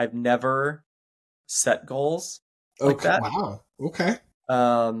never set goals like that. Wow. Okay.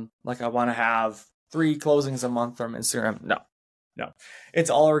 Like I want to have 3 closings a month from Instagram. No. It's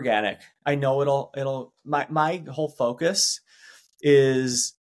all organic. I know it'll my whole focus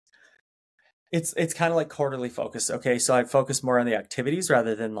is it's kind of like quarterly focus. Okay. So I focus more on the activities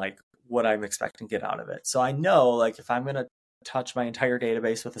rather than like what I'm expecting to get out of it. So I know like if I'm going to touch my entire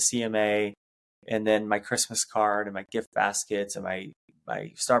database with a CMA and then my Christmas card and my gift baskets and my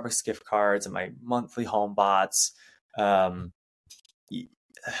Starbucks gift cards and my monthly home bots, and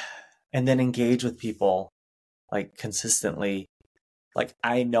then engage with people like consistently. Like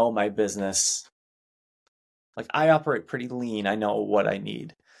I know my business, like I operate pretty lean. I know what I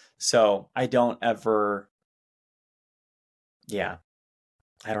need. So I don't ever like.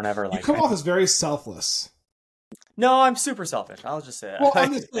 You come off as very selfless. No, I'm super selfish. I'll just say that. Well,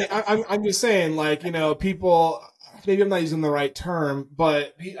 I'm just saying, like, people, maybe I'm not using the right term,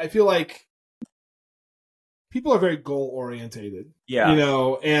 but I feel like people are very goal orientated. Yeah.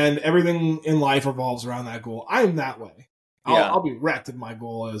 And everything in life revolves around that goal. I'm that way. I'll be wrecked if my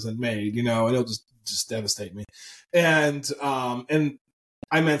goal isn't made, and it'll just devastate me. And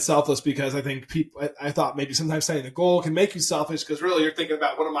I meant selfless because I think I thought maybe sometimes setting a goal can make you selfish because really you're thinking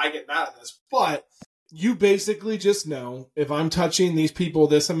about what am I getting out of this? But you basically just know if I'm touching these people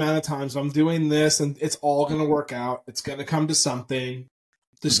this amount of times, I'm doing this and it's all going to work out. It's going to come to something.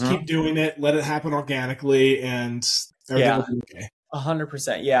 Just keep doing it. Let it happen organically and everything will be okay.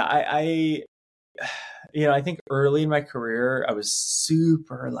 100%. Yeah. I think early in my career, I was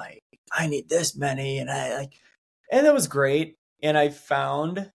super like, I need this many. And and it was great. And I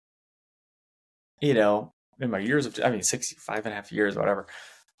found, in my years of, 65.5 years, whatever,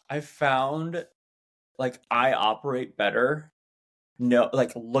 I found like I operate better,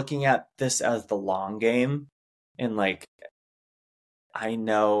 like looking at this as the long game and like I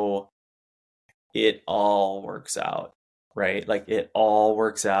know it all works out, right? Like it all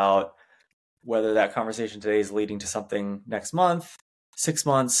works out, whether that conversation today is leading to something next month, 6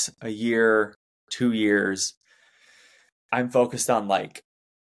 months, a year, 2 years. I'm focused on like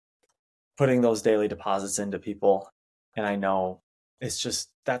putting those daily deposits into people. And I know it's just,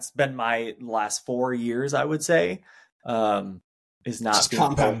 that's been my last 4 years, I would say, is not Just being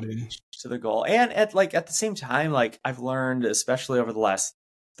compounding to the goal. And at the same time, like I've learned, especially over the last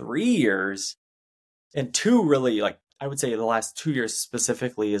 3 years and two, really, like I would say the last 2 years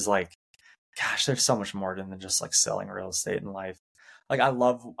specifically, is like, gosh, there's so much more than just like selling real estate in life. Like I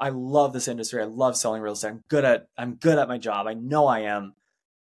love this industry. I love selling real estate. I'm good at my job. I know I am.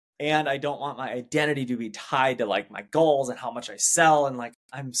 And I don't want my identity to be tied to like my goals and how much I sell. And like,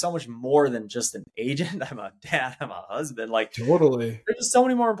 I'm so much more than just an agent. I'm a dad. I'm a husband. Like totally. there's just so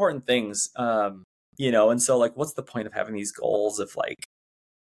many more important things. And so like, what's the point of having these goals if like,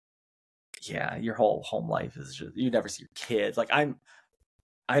 yeah, your whole home life is just, you never see your kids. Like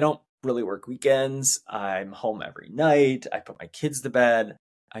I don't really work weekends. I'm home every night. I put my kids to bed.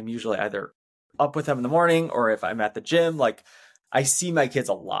 I'm usually either up with them in the morning, or if I'm at the gym, like I see my kids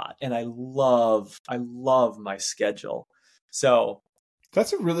a lot, and I love my schedule. So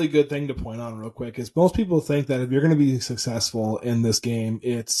that's a really good thing to point on real quick, is most people think that if you're going to be successful in this game,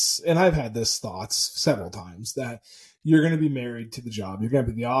 and I've had this thoughts several times, that you're going to be married to the job. You're going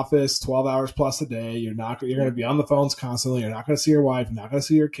to be in the office 12 hours plus a day. You're going to be on the phones constantly. You're not going to see your wife. You're not going to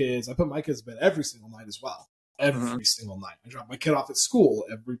see your kids. I put my kids to bed every single night as well. Every single night. I drop my kid off at school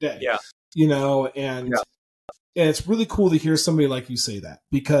every day. Yeah. And it's really cool to hear somebody like you say that,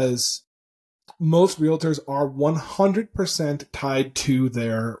 because most realtors are 100% tied to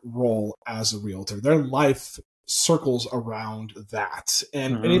their role as a realtor. Their life circles around that.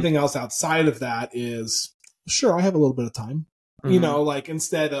 And anything else outside of that is, sure, I have a little bit of time. Like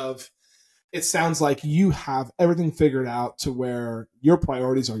instead of, it sounds like you have everything figured out to where your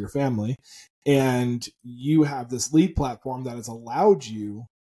priorities are your family, and you have this lead platform that has allowed you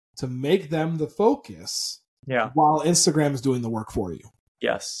to make them the focus. Yeah. While Instagram is doing the work for you.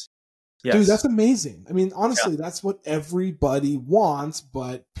 Yes. Dude, that's amazing. I mean, honestly, that's what everybody wants,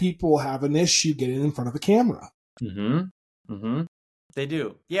 but people have an issue getting in front of a camera. They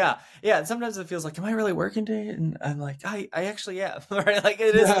do. Yeah. And sometimes it feels like, am I really working today? And I'm like, I actually am. Right? Like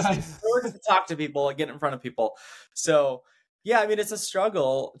it is work to talk to people and get in front of people. So yeah, I mean, it's a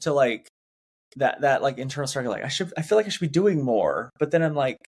struggle to like that like internal struggle. Like I feel like I should be doing more, but then I'm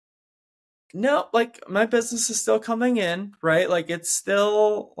like, no, like my business is still coming in, right? Like it's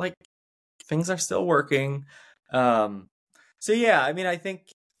still like things are still working. So yeah, I mean, I think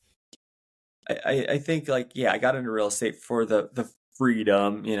like, yeah, I got into real estate for the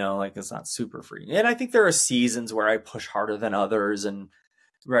freedom, like it's not super free. And I think there are seasons where I push harder than others, and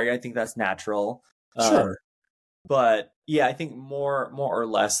right, I think that's natural. Sure. But yeah, I think more or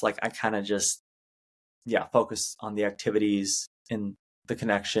less, like I kind of just, focus on the activities and the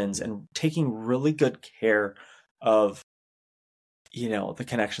connections, and taking really good care of, the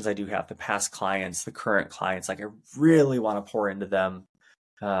connections I do have, the past clients, the current clients. Like I really want to pour into them,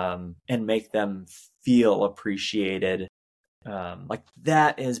 and make them feel appreciated. Like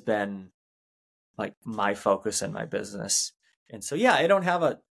that has been like my focus in my business. And so, yeah, I don't have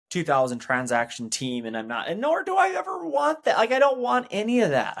a 2,000 transaction team, and nor do I ever want that. Like I don't want any of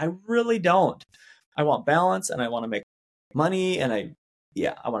that. I really don't. I want balance, and I want to make money, and I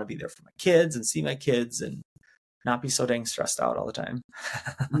want to be there for my kids and see my kids and not be so dang stressed out all the time.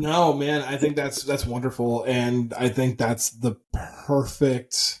 No, man, I think that's wonderful. And I think that's the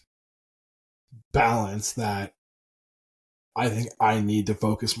perfect balance that I think I need to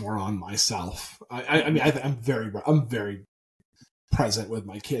focus more on myself. I'm very present with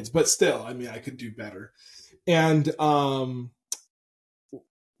my kids, but still, I mean, I could do better. And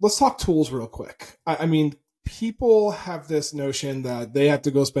let's talk tools real quick. I mean, people have this notion that they have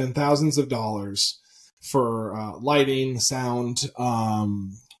to go spend thousands of dollars for lighting, sound. I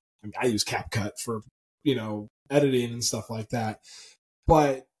use CapCut for, editing and stuff like that.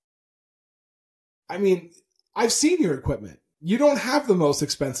 But I mean, I've seen your equipment. You don't have the most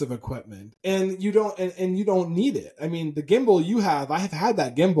expensive equipment, and you don't need it. I mean, the gimbal you have, I have had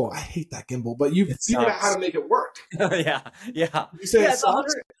that gimbal. I hate that gimbal, but you've figured out how to make it work. Yeah. You say it's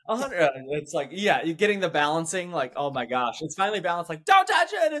 100. It's like, you're getting the balancing. Like, oh my gosh, it's finally balanced. Like, don't touch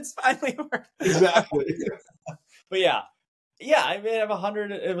it. It's finally worked. Exactly. But yeah. I mean, I have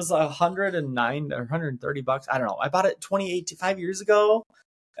 100. It was $109 or $130. I don't know. I bought it 5 years ago.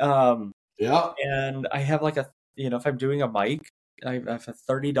 Yeah. And I have like if I'm doing a mic, I have a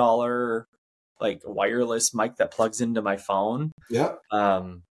 $30 like wireless mic that plugs into my phone. Yep.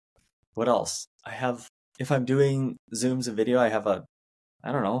 What else? I have, if I'm doing Zooms and video, I have a,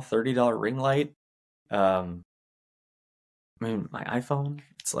 I don't know, $30 ring light. I mean, my iPhone,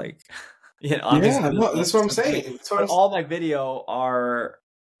 it's like, obviously, Yeah, no, that's what I'm saying. but all my videos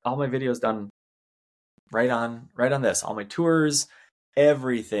done right on this. All my tours,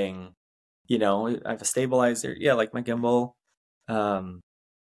 everything. I have a stabilizer. Yeah, like my gimbal.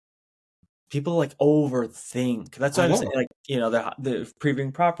 People like overthink. That's what I'm saying. Like, the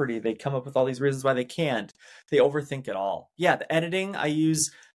previewing property, they come up with all these reasons why they can't. They overthink it all. Yeah, the editing, I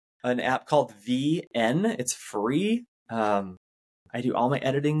use an app called VN. It's free. I do all my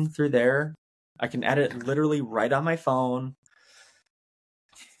editing through there. I can edit literally right on my phone.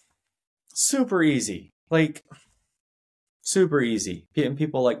 Super easy. Like, super easy. And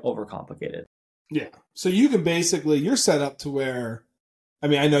people like overcomplicate it. Yeah. So you can basically, you're set up to where, I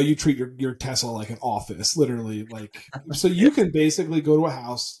mean, I know you treat your Tesla like an office, literally. Like, so you can basically go to a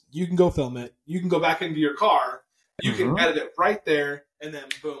house, you can go film it, you can go back into your car, you can edit it right there, and then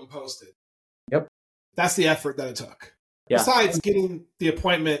boom, post it. Yep. That's the effort that it took. Yeah. Besides getting the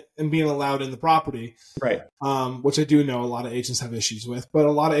appointment and being allowed in the property, right? Which I do know a lot of agents have issues with, but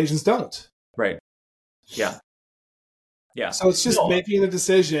a lot of agents don't. Right. Yeah. Yeah. So it's just making a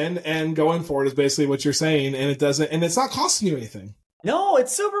decision and going for it is basically what you're saying, and it's not costing you anything. No,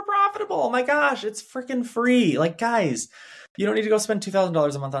 it's super profitable. Oh my gosh, it's freaking free. Like, guys, you don't need to go spend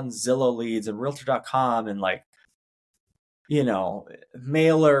 $2,000 a month on Zillow leads and Realtor.com and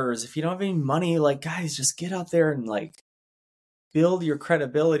mailers. If you don't have any money, like, guys, just get out there and build your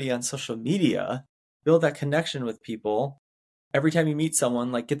credibility on social media, build that connection with people. Every time you meet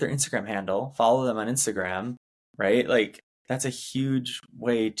someone, get their Instagram handle, follow them on Instagram, right? Like, that's a huge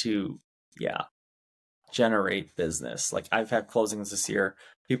way to, generate business. Like, I've had closings this year.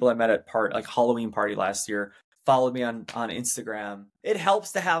 People I met at Halloween party last year followed me on Instagram. It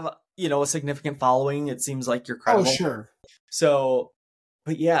helps to have, a significant following. It seems like you're credible. Oh, sure. So,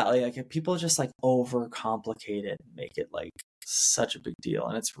 but yeah, if people just overcomplicate it and make it such a big deal,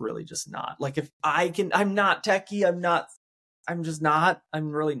 and it's really just not. If I'm not techie, I'm just not.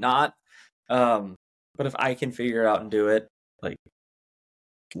 I'm really not. But if I can figure it out and do it,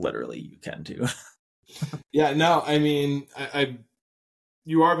 literally you can too. Yeah, no, I mean,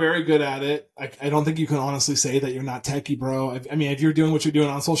 you are very good at it. I don't think you can honestly say that you're not techie, bro. I mean, if you're doing what you're doing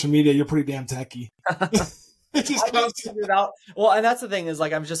on social media, you're pretty damn techie. It just comes figured out. Well, and that's the thing is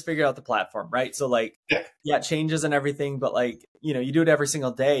I'm just figuring out the platform, right? So yeah, changes and everything, but you do it every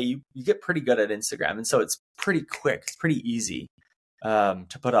single day. You get pretty good at Instagram, and so it's pretty quick. It's pretty easy to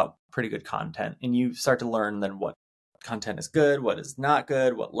put out pretty good content, and you start to learn then what content is good, what is not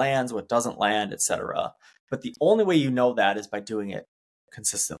good, what lands, what doesn't land, etc. But the only way you know that is by doing it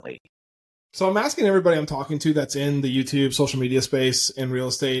consistently. So I'm asking everybody I'm talking to that's in the YouTube social media space in real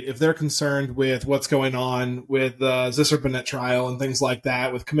estate if they're concerned with what's going on with the Zisser Burnett trial and things like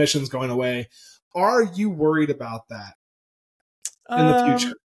that, with commissions going away. Are you worried about that in the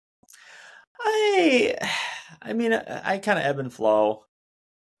future? I mean, I kind of ebb and flow.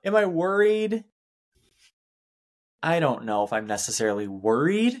 Am I worried? I don't know if I'm necessarily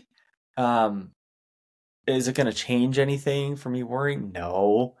worried. Is it going to change anything for me worrying?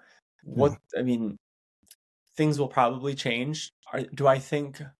 No. I mean, things will probably change. Do I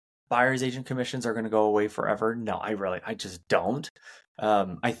think buyer's agent commissions are going to go away forever? No, I just don't.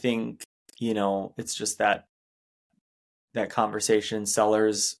 I think, it's just that conversation,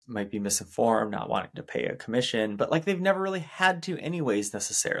 sellers might be misinformed, not wanting to pay a commission, but they've never really had to anyways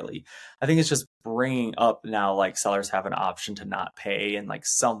necessarily. I think it's just bringing up now, sellers have an option to not pay, and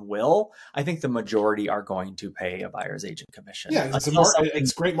some will. I think the majority are going to pay a buyer's agent commission. Yeah,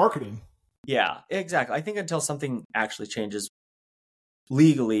 it's great marketing. Yeah, exactly. I think until something actually changes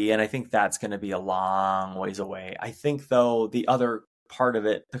legally, and I think that's going to be a long ways away. I think though, the other part of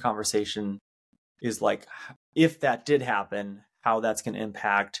it, the conversation is if that did happen, how that's going to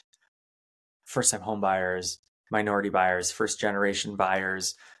impact first-time home buyers, minority buyers, first-generation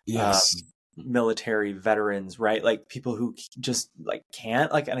buyers, yes, military veterans, right? People who just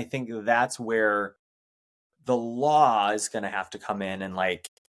can't. And I think that's where the law is going to have to come in and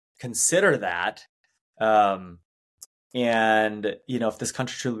consider that. And if this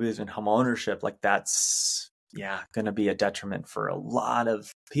country truly believes in home ownership, that's going to be a detriment for a lot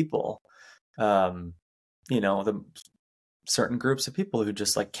of people. The certain groups of people who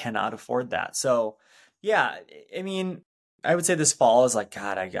just cannot afford that. So yeah, I mean, I would say this fall is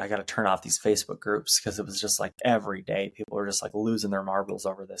God, I got to turn off these Facebook groups, because it was just every day people were just losing their marbles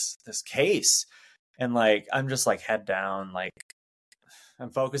over this case. And I'm just head down, I'm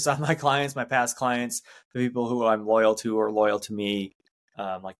focused on my clients, my past clients, the people who I'm loyal to or loyal to me.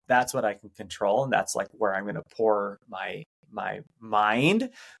 Like that's what I can control, and that's like where I'm going to pour my mind,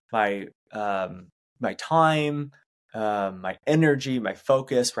 my my time, my energy, my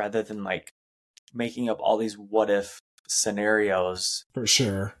focus, rather than like making up all these what if scenarios For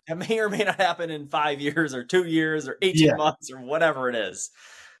sure. that may or may not happen in 5 years or 2 years or 18 months or whatever it is.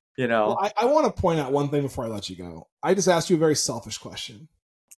 Well, I want to point out one thing before I let you go. I just asked you a very selfish question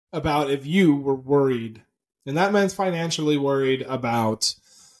about if you were worried, and that means financially worried about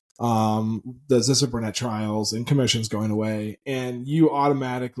the Zissa Burnett trials and commissions going away, and you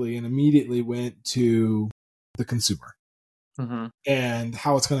automatically and immediately went to the consumer and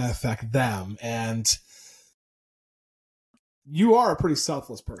how it's going to affect them. And you are a pretty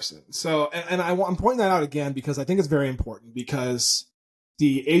selfless person. So, and I'm pointing that out again because I think it's very important, because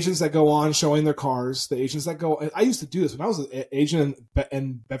the agents that go on showing their cars, the agents that go, I used to do this when I was an agent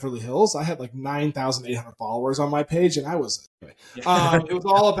in Beverly Hills. I had like 9,800 followers on my page, and I was, it was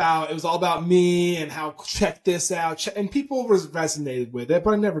all about me and how check this out. And people resonated with it,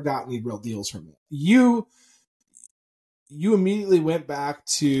 but I never got any real deals from it. You immediately went back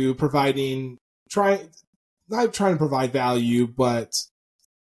to not trying to provide value, but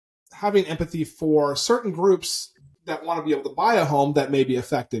having empathy for certain groups that want to be able to buy a home that may be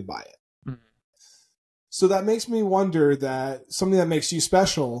affected by it. Mm-hmm. So that makes me wonder that something that makes you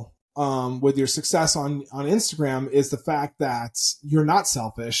special with your success on Instagram is the fact that you're not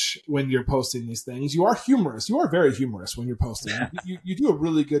selfish when you're posting these things. You are humorous. You are very humorous when you're posting. You do a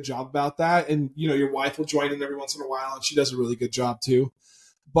really good job about that. And, you know, your wife will join in every once in a while, and she does a really good job too.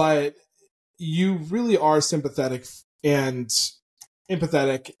 But you really are sympathetic and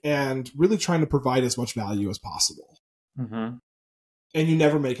empathetic and really trying to provide as much value as possible. Mm-hmm. And you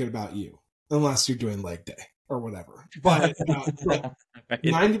never make it about you unless you're doing leg day or whatever. But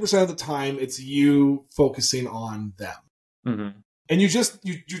 90% of the time it's you focusing on them. Mm-hmm. And you just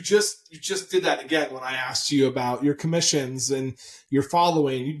did that again when I asked you about your commissions and your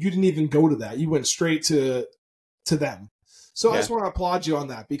following. You didn't even go to that. You went straight to them. So I just want to applaud you on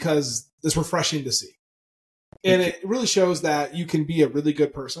that, because it's refreshing to see. And it really shows that you can be a really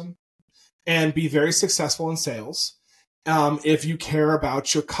good person and be very successful in sales. If you care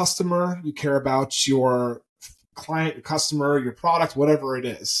about your customer, you care about your client, your customer, your product, whatever it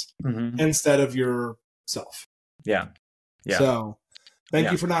is, instead of yourself. Yeah. Yeah. So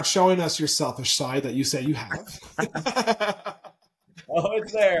thank you for not showing us your selfish side that you say you have. Oh,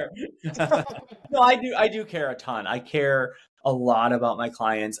 it's there. No, I do care a ton. I care a lot about my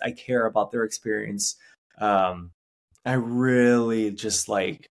clients. I care about their experience. I really just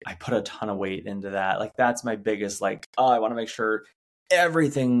I put a ton of weight into that. Like, that's my biggest, I want to make sure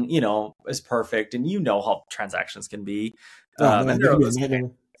everything, is perfect. And how transactions can be. And there are those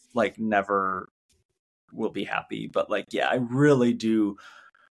never will be happy. But I really do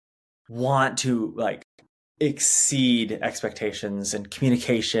want to exceed expectations and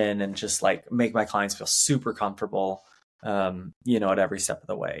communication and just make my clients feel super comfortable, at every step of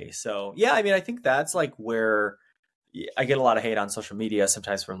the way. So I think that's where I get a lot of hate on social media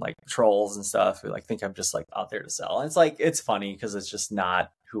sometimes from trolls and stuff who think I'm just out there to sell. And it's it's funny because it's just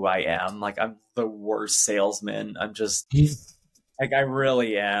not who I am. I'm the worst salesman. I'm just I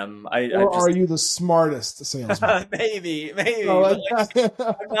really am. Are you the smartest salesman? maybe. Oh,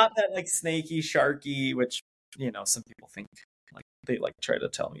 I'm not that snaky, sharky, which some people think they try to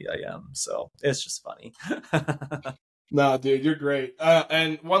tell me I am. So it's just funny. No, dude, you're great.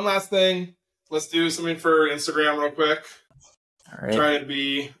 And one last thing, let's do something for Instagram real quick. All right.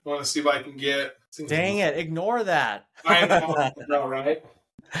 I want to see if I can get. Dang it! Ignore that. I know, right?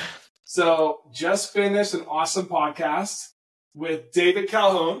 So just finished an awesome podcast with David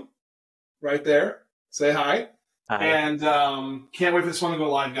Calhoun, right there. Say hi. Hi. And can't wait for this one to go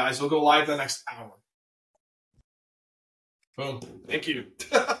live, guys. We'll go live the next hour. Boom. Thank you.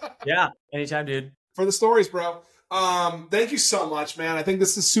 Yeah, anytime, dude. For the stories, bro. Thank you so much, man. I think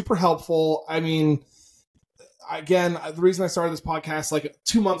this is super helpful. I mean, again, the reason I started this podcast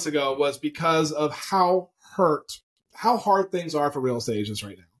 2 months ago was because of how hard things are for real estate agents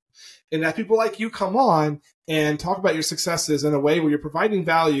right now. And that people like you come on and talk about your successes in a way where you're providing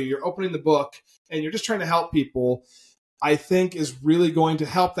value, you're opening the book, and you're just trying to help people, I think is really going to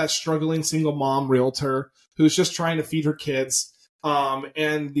help that struggling single mom realtor who's just trying to feed her kids.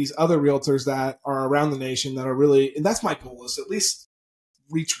 And these other realtors that are around the nation that are really, and that's my goal, is at least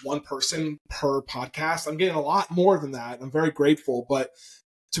reach one person per podcast. I'm getting a lot more than that. I'm very grateful, but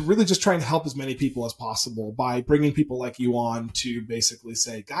to really just try and help as many people as possible by bringing people like you on to basically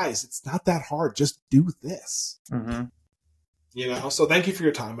say, guys, it's not that hard. Just do this. Mm-hmm. So thank you for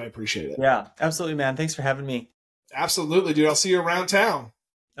your time. I appreciate it. Yeah, absolutely, man. Thanks for having me. Absolutely, dude. I'll see you around town.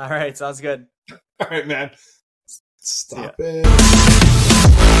 All right. Sounds good. All right, man. Stop it.